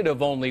convicted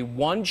of only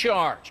 1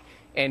 charge,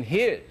 and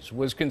his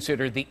was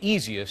considered the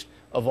easiest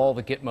of all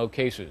the Gitmo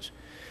cases.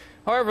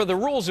 However, the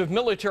rules of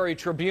military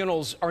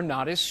tribunals are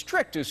not as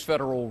strict as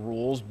federal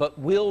rules, but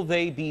will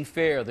they be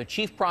fair? The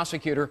chief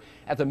prosecutor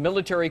at the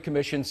Military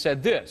Commission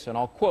said this, and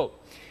I'll quote,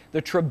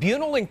 "The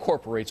tribunal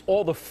incorporates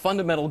all the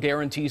fundamental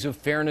guarantees of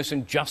fairness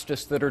and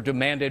justice that are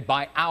demanded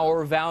by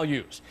our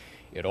values.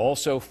 It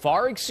also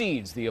far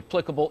exceeds the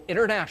applicable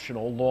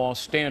international law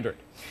standard."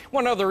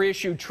 One other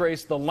issue,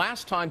 Trace, the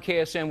last time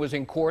KSM was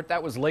in court,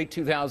 that was late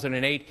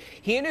 2008,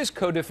 he and his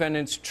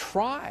co-defendants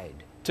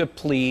tried to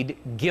plead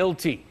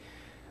guilty.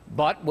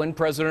 But when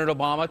President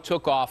Obama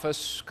took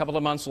office a couple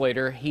of months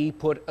later, he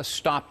put a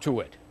stop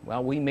to it.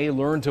 Well, we may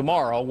learn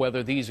tomorrow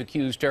whether these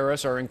accused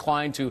terrorists are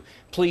inclined to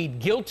plead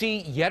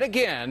guilty yet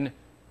again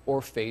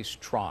or face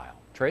trial.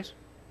 Trace?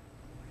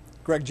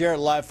 Greg Gerald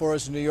live for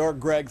us in New York.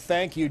 Greg,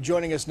 thank you.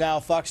 Joining us now,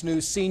 Fox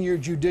News senior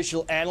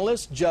judicial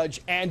analyst,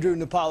 Judge Andrew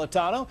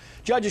Napolitano.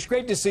 Judge, it's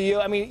great to see you.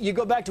 I mean, you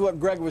go back to what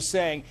Greg was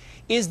saying.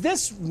 Is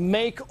this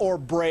make or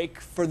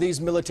break for these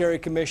military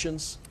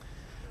commissions?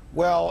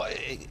 Well,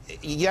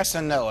 yes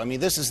and no. I mean,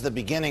 this is the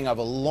beginning of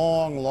a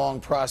long, long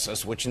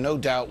process, which no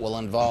doubt will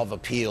involve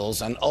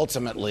appeals and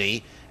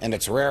ultimately, and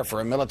it's rare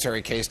for a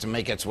military case to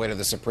make its way to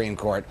the Supreme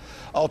Court,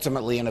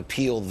 ultimately an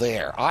appeal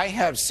there. I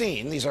have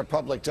seen, these are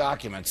public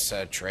documents,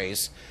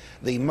 Trace,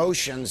 the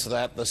motions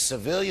that the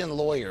civilian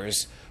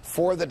lawyers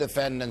for the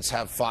defendants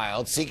have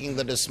filed seeking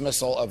the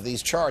dismissal of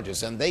these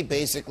charges, and they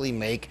basically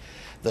make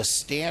the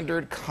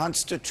standard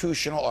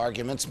constitutional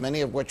arguments,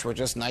 many of which were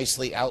just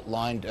nicely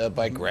outlined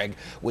by Greg,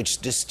 which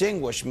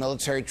distinguish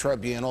military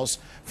tribunals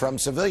from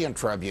civilian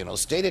tribunals.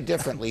 Stated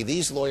differently,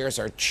 these lawyers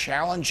are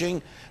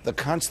challenging the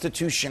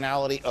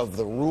constitutionality of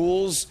the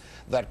rules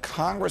that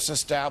Congress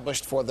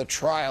established for the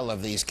trial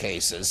of these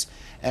cases.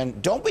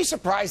 And don't be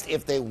surprised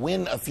if they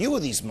win a few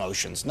of these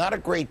motions. Not a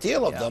great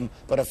deal of them,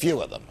 but a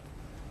few of them.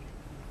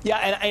 Yeah,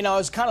 and I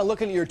was kind of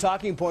looking at your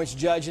talking points,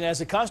 Judge, and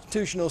as a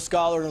constitutional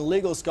scholar and a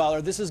legal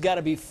scholar, this has got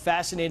to be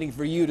fascinating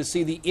for you to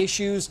see the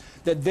issues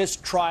that this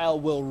trial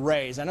will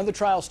raise. I know the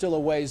trial's still a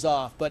ways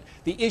off, but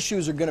the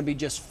issues are going to be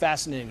just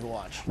fascinating to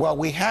watch. Well,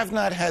 we have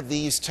not had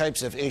these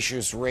types of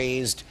issues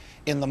raised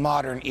in the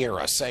modern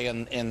era, say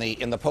in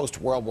the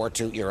post-World War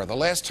II era. The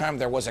last time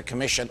there was a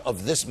commission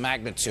of this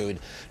magnitude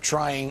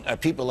trying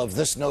people of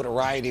this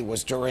notoriety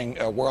was during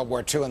World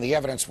War II, and the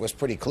evidence was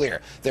pretty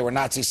clear. They were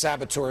Nazi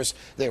saboteurs.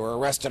 They were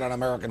arrested on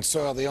American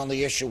soil. The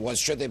only issue was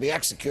should they be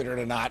executed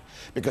or not,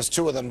 because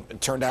two of them,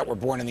 it turned out, were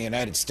born in the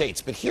United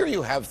States. But here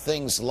you have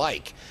things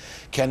like,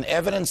 can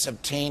evidence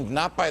obtained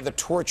not by the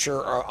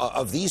torture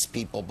of these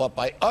people, but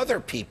by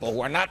other people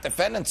who are not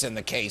defendants in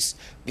the case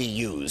be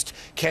used?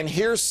 Can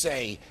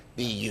hearsay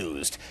be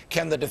used?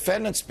 Can the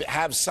defendants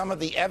have some of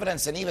the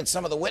evidence and even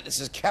some of the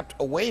witnesses kept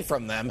away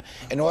from them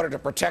in order to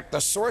protect the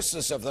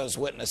sources of those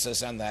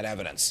witnesses and that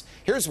evidence?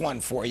 Here's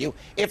one for you.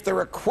 If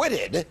they're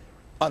acquitted,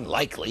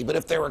 unlikely, but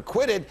if they're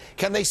acquitted,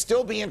 can they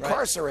still be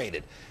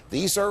incarcerated? Right.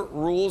 These are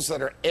rules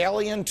that are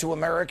alien to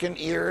American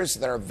ears,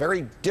 that are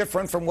very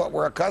different from what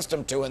we're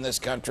accustomed to in this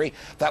country,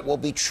 that will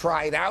be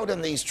tried out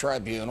in these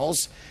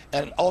tribunals,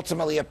 and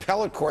ultimately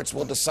appellate courts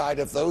will decide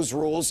if those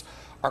rules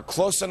are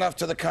close enough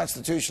to the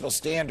constitutional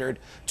standard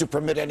to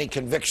permit any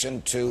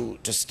conviction to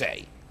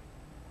stay.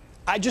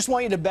 I just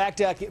want you to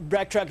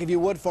backtrack, if you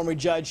would, for me,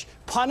 Judge.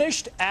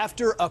 Punished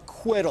after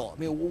acquittal.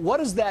 I mean, what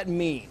does that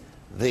mean?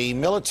 The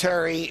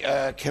Military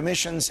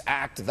Commissions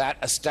Act that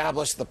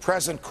established the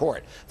present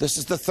court. This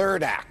is the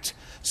third act.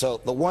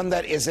 So the one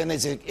that is in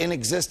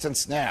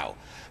existence now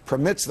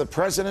permits the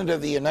President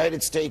of the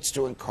United States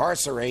to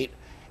incarcerate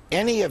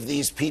any of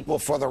these people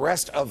for the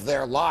rest of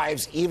their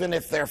lives, even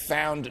if they're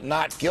found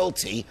not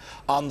guilty,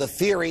 on the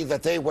theory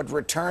that they would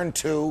return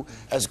to,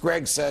 as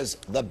Greg says,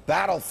 the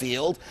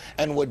battlefield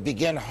and would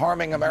begin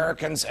harming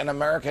Americans and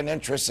American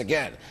interests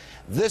again.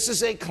 This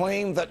is a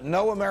claim that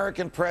no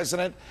American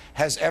president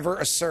has ever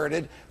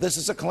asserted. This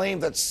is a claim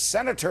that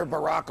Senator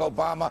Barack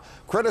Obama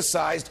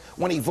criticized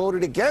when he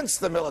voted against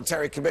the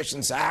Military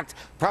Commissions Act,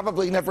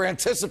 probably never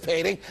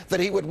anticipating that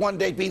he would one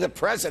day be the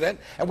president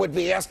and would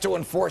be asked to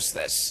enforce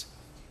this.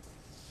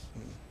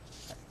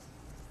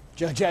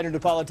 Judge Andrew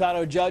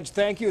Napolitano. Judge,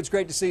 thank you. It's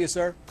great to see you,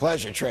 sir.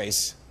 Pleasure,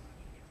 Trace.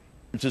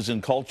 Differences in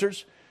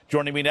cultures.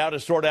 Joining me now to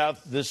sort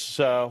out this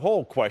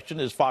whole question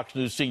is Fox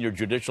News senior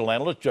judicial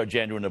analyst Judge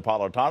Andrew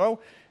Napolitano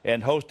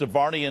and host of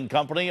Varney and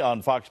Company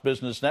on Fox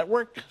Business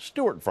Network,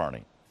 Stuart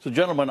Varney. So,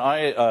 gentlemen,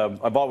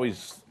 I've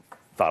always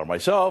thought of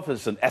myself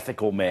as an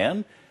ethical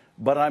man,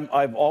 but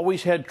I've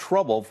always had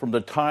trouble from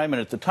the time,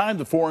 and at the time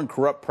the Foreign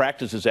Corrupt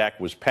Practices Act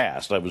was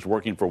passed, I was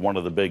working for one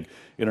of the big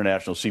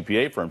international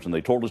CPA firms, and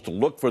they told us to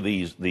look for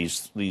these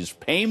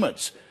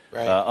payments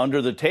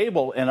under the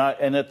table, and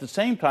at the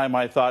same time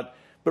I thought,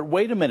 but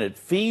wait a minute,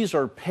 fees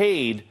are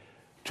paid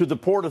to the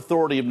Port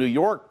Authority of New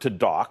York to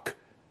dock.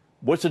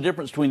 What's the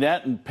difference between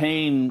that and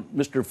paying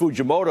Mr.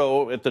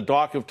 Fujimoto at the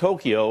dock of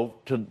Tokyo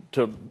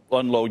to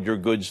unload your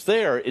goods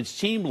there? It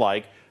seemed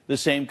like the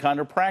same kind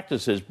of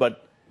practices,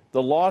 but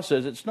the law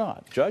says it's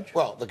not. Judge?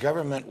 Well, the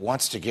government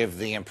wants to give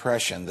the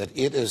impression that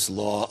it is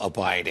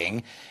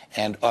law-abiding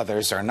and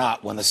others are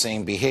not when the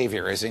same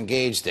behavior is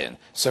engaged in.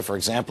 So, for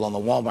example, in the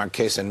Walmart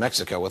case in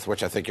Mexico, with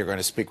which I think you're going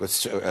to speak with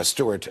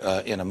Stuart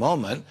in a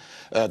moment,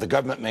 the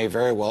government may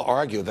very well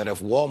argue that if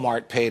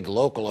Walmart paid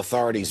local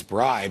authorities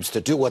bribes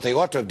to do what they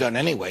ought to have done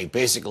anyway,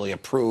 basically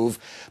approve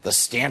the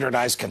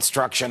standardized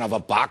construction of a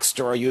box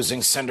store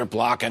using cinder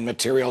block and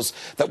materials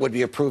that would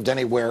be approved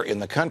anywhere in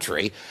the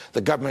country,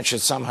 the government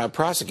should somehow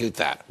prosecute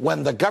that.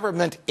 When the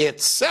government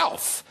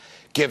itself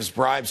gives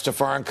bribes to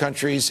foreign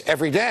countries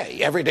every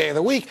day of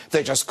the week,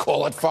 they just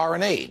call it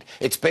foreign aid.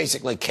 It's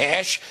basically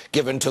cash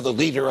given to the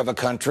leader of a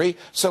country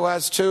so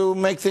as to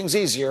make things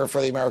easier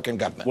for the American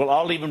government. Well,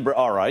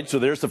 all right, so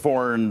there's the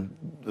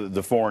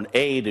foreign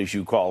aid, as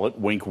you call it,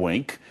 wink,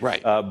 wink.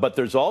 Right. But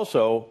there's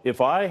also, if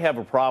I have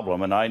a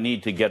problem and I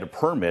need to get a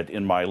permit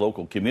in my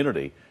local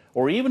community,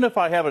 or even if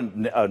I have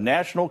a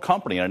national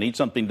company and I need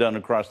something done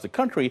across the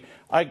country,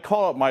 I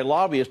call up my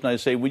lobbyist and I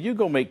say, will you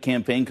go make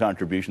campaign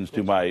contributions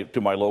to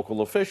my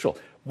local official?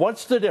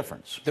 What's the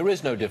difference? There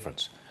is no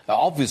difference.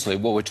 Obviously,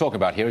 what we're talking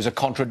about here is a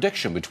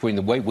contradiction between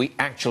the way we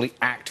actually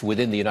act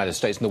within the United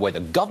States and the way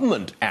the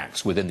government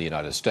acts within the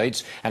United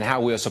States and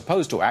how we are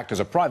supposed to act as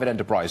a private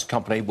enterprise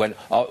company when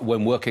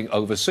working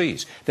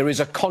overseas. There is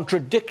a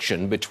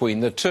contradiction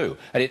between the two,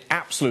 and it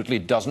absolutely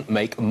doesn't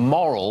make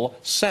moral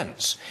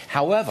sense.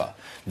 However,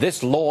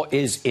 this law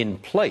is in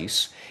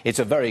place. It's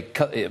a very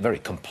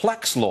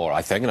complex law,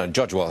 I think, and a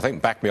judge will, I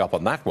think, back me up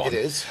on that one. It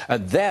is.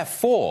 And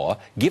therefore,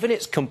 given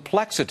its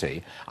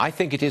complexity, I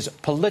think it is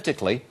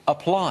politically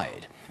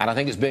applied. And I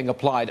think it's being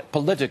applied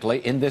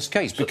politically in this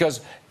case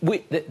because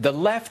the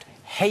left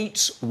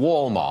hates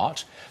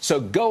Walmart. So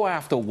go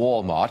after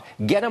Walmart,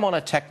 get them on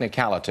a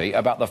technicality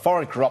about the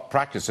Foreign Corrupt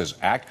Practices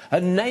Act,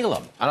 and nail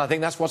them. And I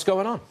think that's what's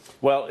going on.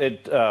 Well,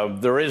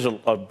 there is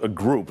a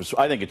group,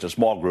 I think it's a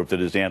small group,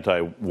 that is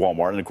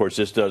anti-Walmart, and of course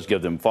this does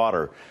give them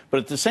fodder. But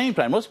at the same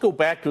time, let's go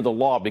back to the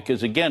law,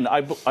 because again,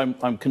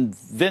 I'm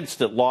convinced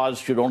that laws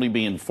should only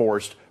be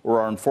enforced or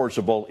are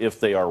enforceable if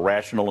they are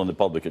rational and the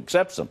public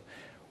accepts them.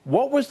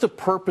 What was the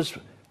purpose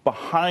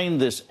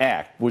behind this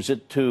act? Was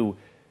it to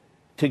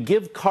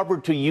give cover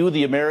to you,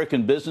 the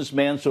American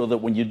businessman, so that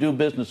when you do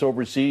business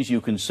overseas,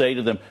 you can say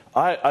to them,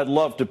 I'd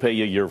love to pay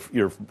you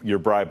your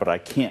bribe, but I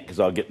can't because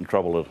I'll get in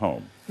trouble at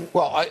home?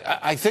 Well,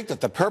 I think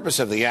that the purpose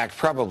of the act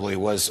probably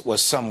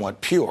was somewhat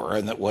pure,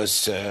 and that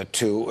was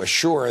to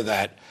assure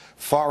that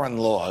foreign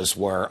laws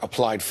were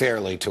applied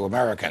fairly to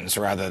Americans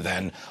rather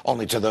than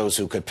only to those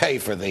who could pay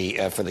for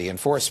the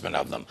enforcement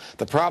of them.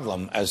 The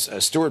problem, as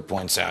Stuart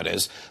points out,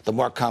 is the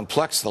more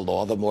complex the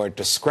law, the more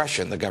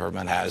discretion the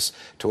government has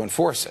to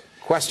enforce it.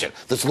 Question: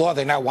 this law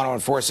they now want to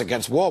enforce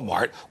against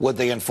Walmart, would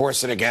they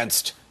enforce it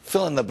against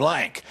fill in the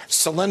blank,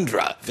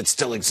 Celente, if it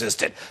still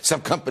existed,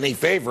 some company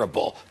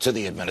favorable to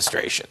the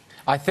administration?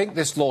 I think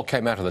this law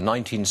came out of the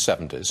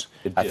 1970s.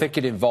 I think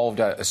it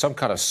involved some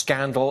kind of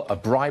scandal, a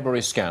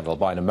bribery scandal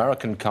by an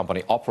American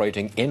company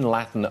operating in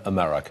Latin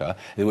America.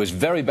 It was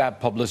very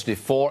bad publicity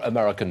for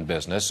American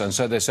business, and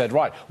so they said,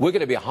 right, we're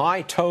going to be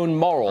high-tone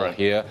moral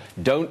here.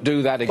 Don't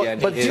do that again.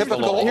 But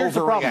typical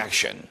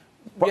overreaction.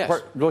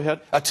 Yes. Go ahead.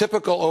 A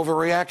typical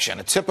overreaction,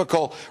 a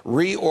typical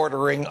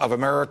reordering of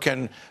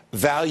American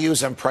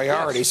values and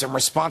priorities in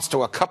response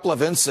to a couple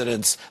of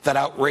incidents that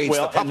outraged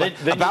the public,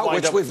 about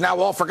which we've now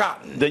all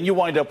forgotten. Then you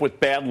wind up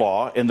with bad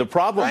law, and the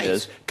problem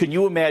is, can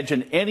you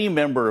imagine any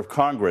member of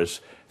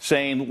Congress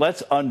saying,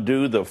 let's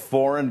undo the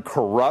Foreign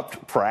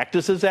Corrupt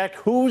Practices Act?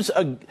 Who's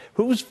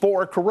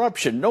for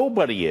corruption?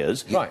 Nobody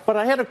is. Right. But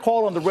I had a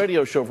call on the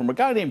radio show from a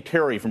guy named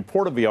Terry from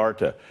Puerto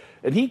Vallarta.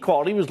 And he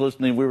called, he was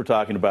listening, we were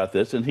talking about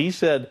this, and he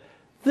said,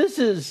 this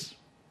is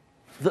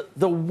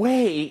the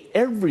way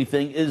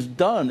everything is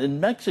done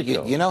in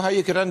Mexico. You know how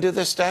you could undo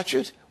this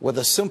statute? With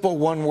a simple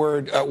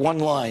one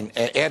line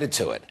added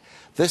to it.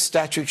 This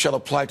statute shall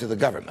apply to the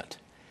government.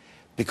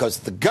 Because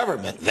the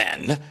government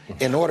then,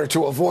 in order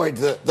to avoid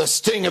the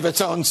sting of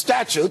its own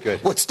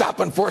statute, would stop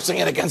enforcing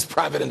it against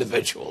private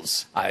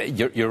individuals.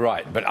 You're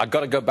right, but I've got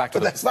to go back to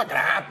But that's not going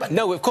to happen.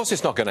 No, of course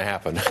it's not going to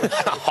happen.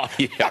 Oh,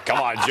 yeah, come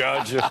on,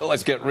 Judge.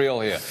 Let's get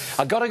real here.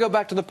 I've got to go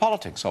back to the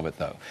politics of it,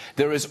 though.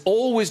 There is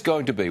always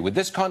going to be, with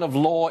this kind of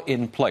law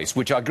in place,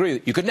 which I agree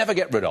that you could never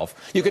get rid of,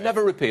 you could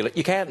never repeal it,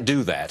 you can't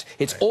do that.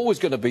 It's always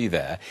going to be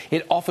there.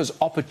 It offers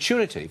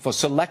opportunity for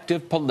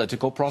selective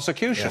political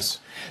prosecution. Yes.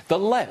 The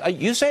left,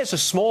 you say it's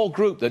a small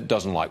group that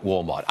doesn't like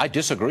Walmart. I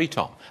disagree,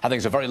 Tom. I think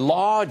it's a very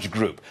large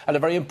group and a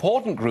very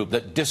important group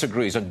that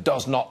disagrees and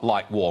does not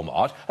like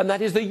Walmart, and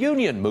that is the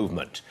union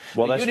movement.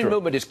 Well, the union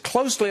movement is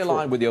closely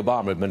aligned with the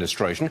Obama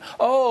administration.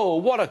 Oh,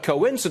 what a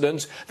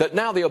coincidence that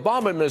now the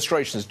Obama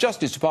administration's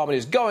Justice Department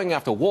is going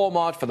after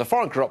Walmart for the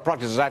Foreign Corrupt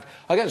Practices Act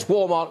against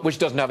Walmart, which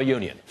doesn't have a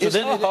union. So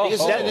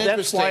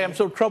that's why I'm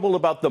so troubled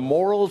about the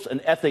morals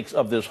and ethics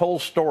of this whole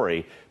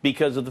story,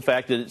 because of the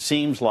fact that it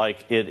seems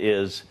like it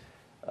is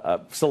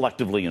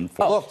selectively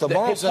enforced. Look, the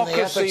morals and the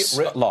ethics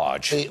writ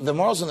large. The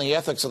morals and the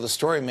ethics of the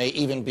story may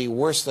even be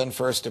worse than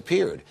first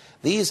appeared.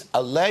 These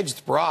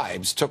alleged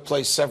bribes took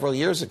place several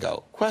years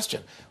ago.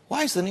 Question: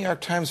 why is the New York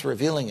Times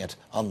revealing it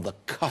on the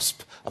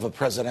cusp of a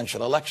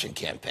presidential election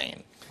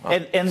campaign?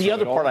 And the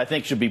other part I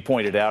think should be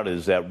pointed out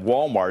is that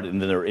Walmart, in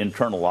their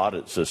internal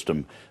audit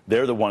system,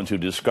 they're the ones who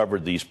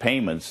discovered these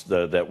payments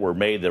that were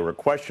made that were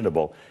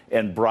questionable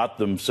and brought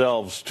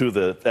themselves to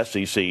the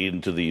SEC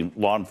and to the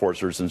law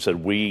enforcers and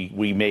said,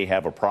 we may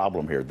have a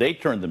problem here. They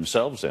turned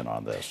themselves in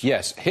on this.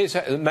 Yes.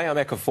 May I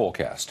make a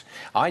forecast?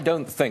 I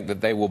don't think that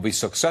they will be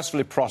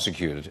successfully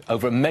prosecuted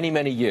over many,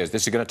 many years.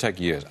 This is going to take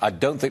years. I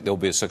don't think there will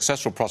be a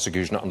successful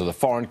prosecution under the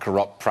Foreign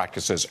Corrupt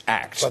Practices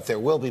Act. But there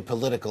will be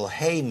political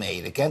hay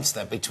made against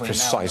them between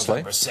now and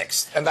November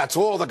 6th. And that's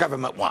all the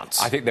government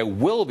wants. I think there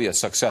will be a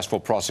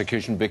successful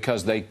prosecution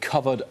because they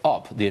covered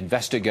up the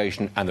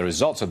investigation and the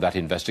results of that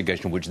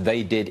investigation, which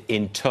they did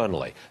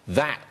internally.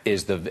 That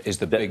is the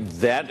big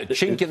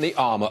chink in the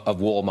armor of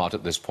Walmart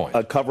at this point.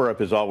 A cover-up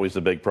is always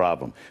the big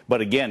problem.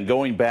 But again,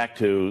 going back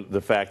to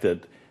the fact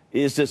that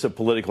is this a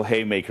political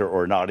haymaker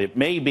or not? It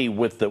may be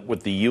with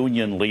the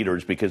union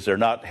leaders because they're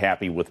not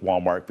happy with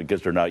Walmart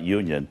because they're not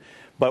union.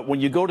 But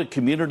when you go to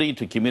community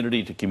to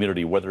community to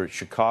community, whether it's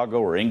Chicago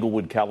or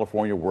Inglewood,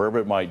 California, wherever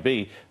it might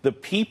be, the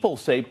people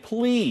say,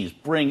 please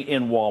bring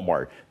in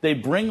Walmart. They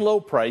bring low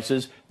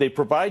prices, they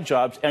provide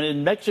jobs, and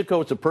in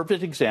Mexico, it's a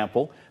perfect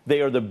example. They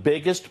are the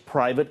biggest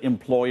private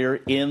employer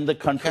in the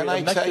country of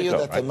Mexico. Can I tell you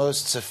that the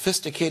most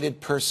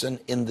sophisticated person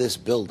in this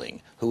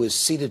building, who is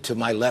seated to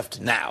my left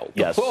now,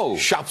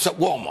 shops at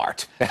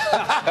Walmart?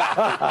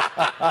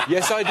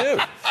 Yes, I do.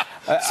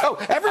 So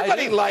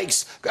everybody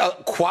likes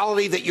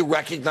quality that you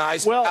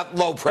recognize at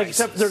low prices.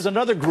 Except there's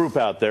another group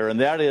out there, and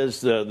that is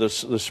the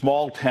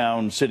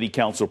small-town city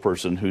council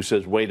person who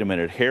says, wait a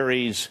minute,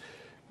 Harry's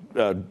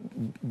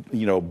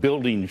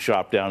building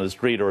shop down the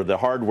street or the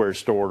hardware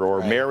store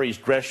or Mary's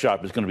dress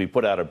shop is going to be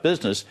put out of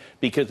business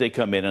because they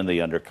come in and they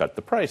undercut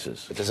the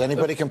prices. But does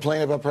anybody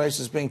complain about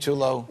prices being too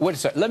low? Wait a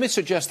second. Let me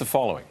suggest the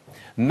following.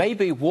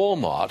 Maybe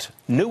Walmart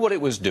knew what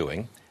it was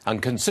doing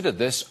and considered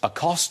this a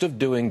cost of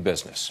doing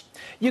business.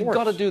 You've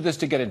got to do this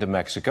to get into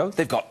Mexico.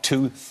 They've got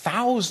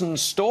 2,000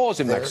 stores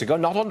in Mexico,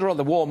 not under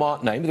the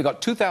Walmart name. They've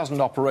got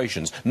 2,000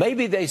 operations.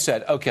 Maybe they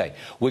said, OK,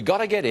 we've got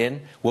to get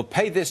in. We'll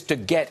pay this to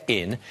get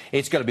in.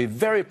 It's going to be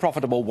very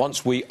profitable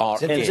once we are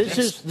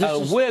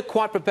in. We're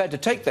quite prepared to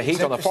take the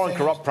heat on the foreign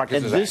corrupt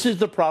practices. And this is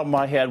the problem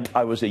I had.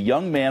 I was a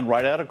young man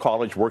right out of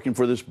college working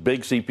for this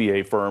big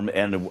CPA firm,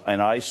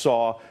 and I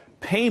saw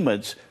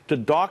payments to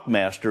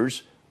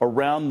dockmasters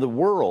around the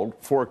world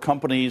for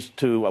companies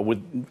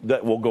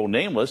that will go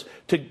nameless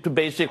to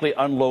basically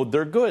unload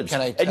their goods.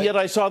 And yet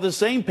I saw the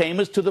same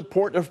payments to the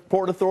Port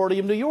Authority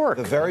of New York.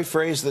 The very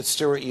phrase that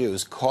Stewart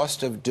used,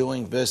 cost of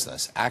doing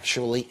business,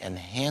 actually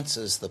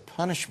enhances the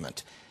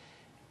punishment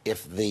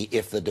if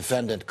the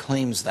defendant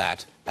claims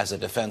that as a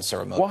defense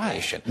or a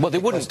motivation. Why? Well, they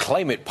wouldn't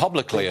claim it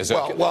publicly as they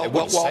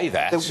wouldn't say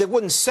that. They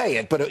wouldn't say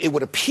it, but it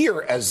would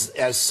appear as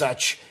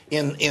such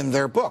in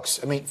their books.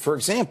 I mean, for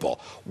example,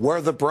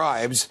 were the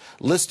bribes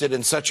listed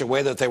in such a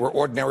way that they were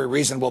ordinary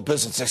reasonable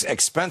business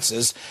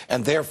expenses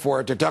and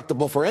therefore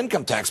deductible for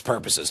income tax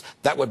purposes?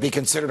 That would be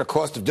considered a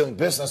cost of doing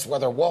business,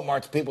 whether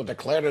Walmart's people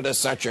declared it as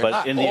such or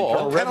not. In the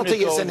or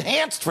penalty is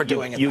enhanced for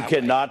doing it You that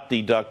cannot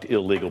deduct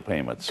illegal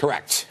payments.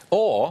 Correct.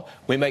 Or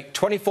we make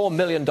 $24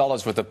 million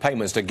worth of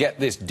payments to get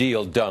this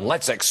deal done.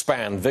 Let's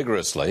expand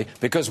vigorously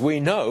because we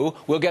know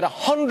we'll get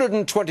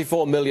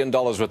 $124 million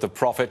worth of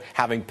profit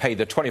having paid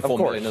the $24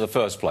 million in the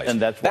first place.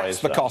 And that's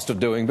the cost of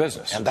doing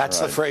business. And that's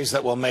the phrase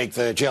that will make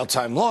the jail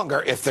time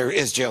longer if there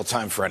is jail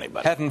time for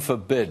anybody. Heaven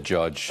forbid,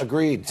 Judge.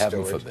 Agreed,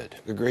 Heaven Stewart. forbid.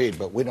 Agreed,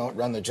 but we don't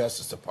run the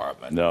Justice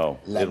Department. No.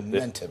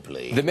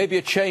 Lamentably. There may be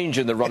a change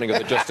in the running of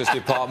the Justice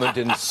Department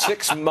in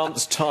 6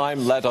 months'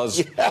 time. Let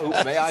us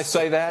hope. May I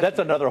say that? That's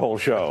another whole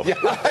show.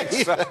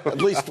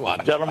 At least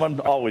one. Gentlemen,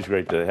 always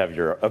great to have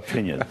your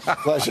opinions.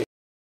 Pleasure.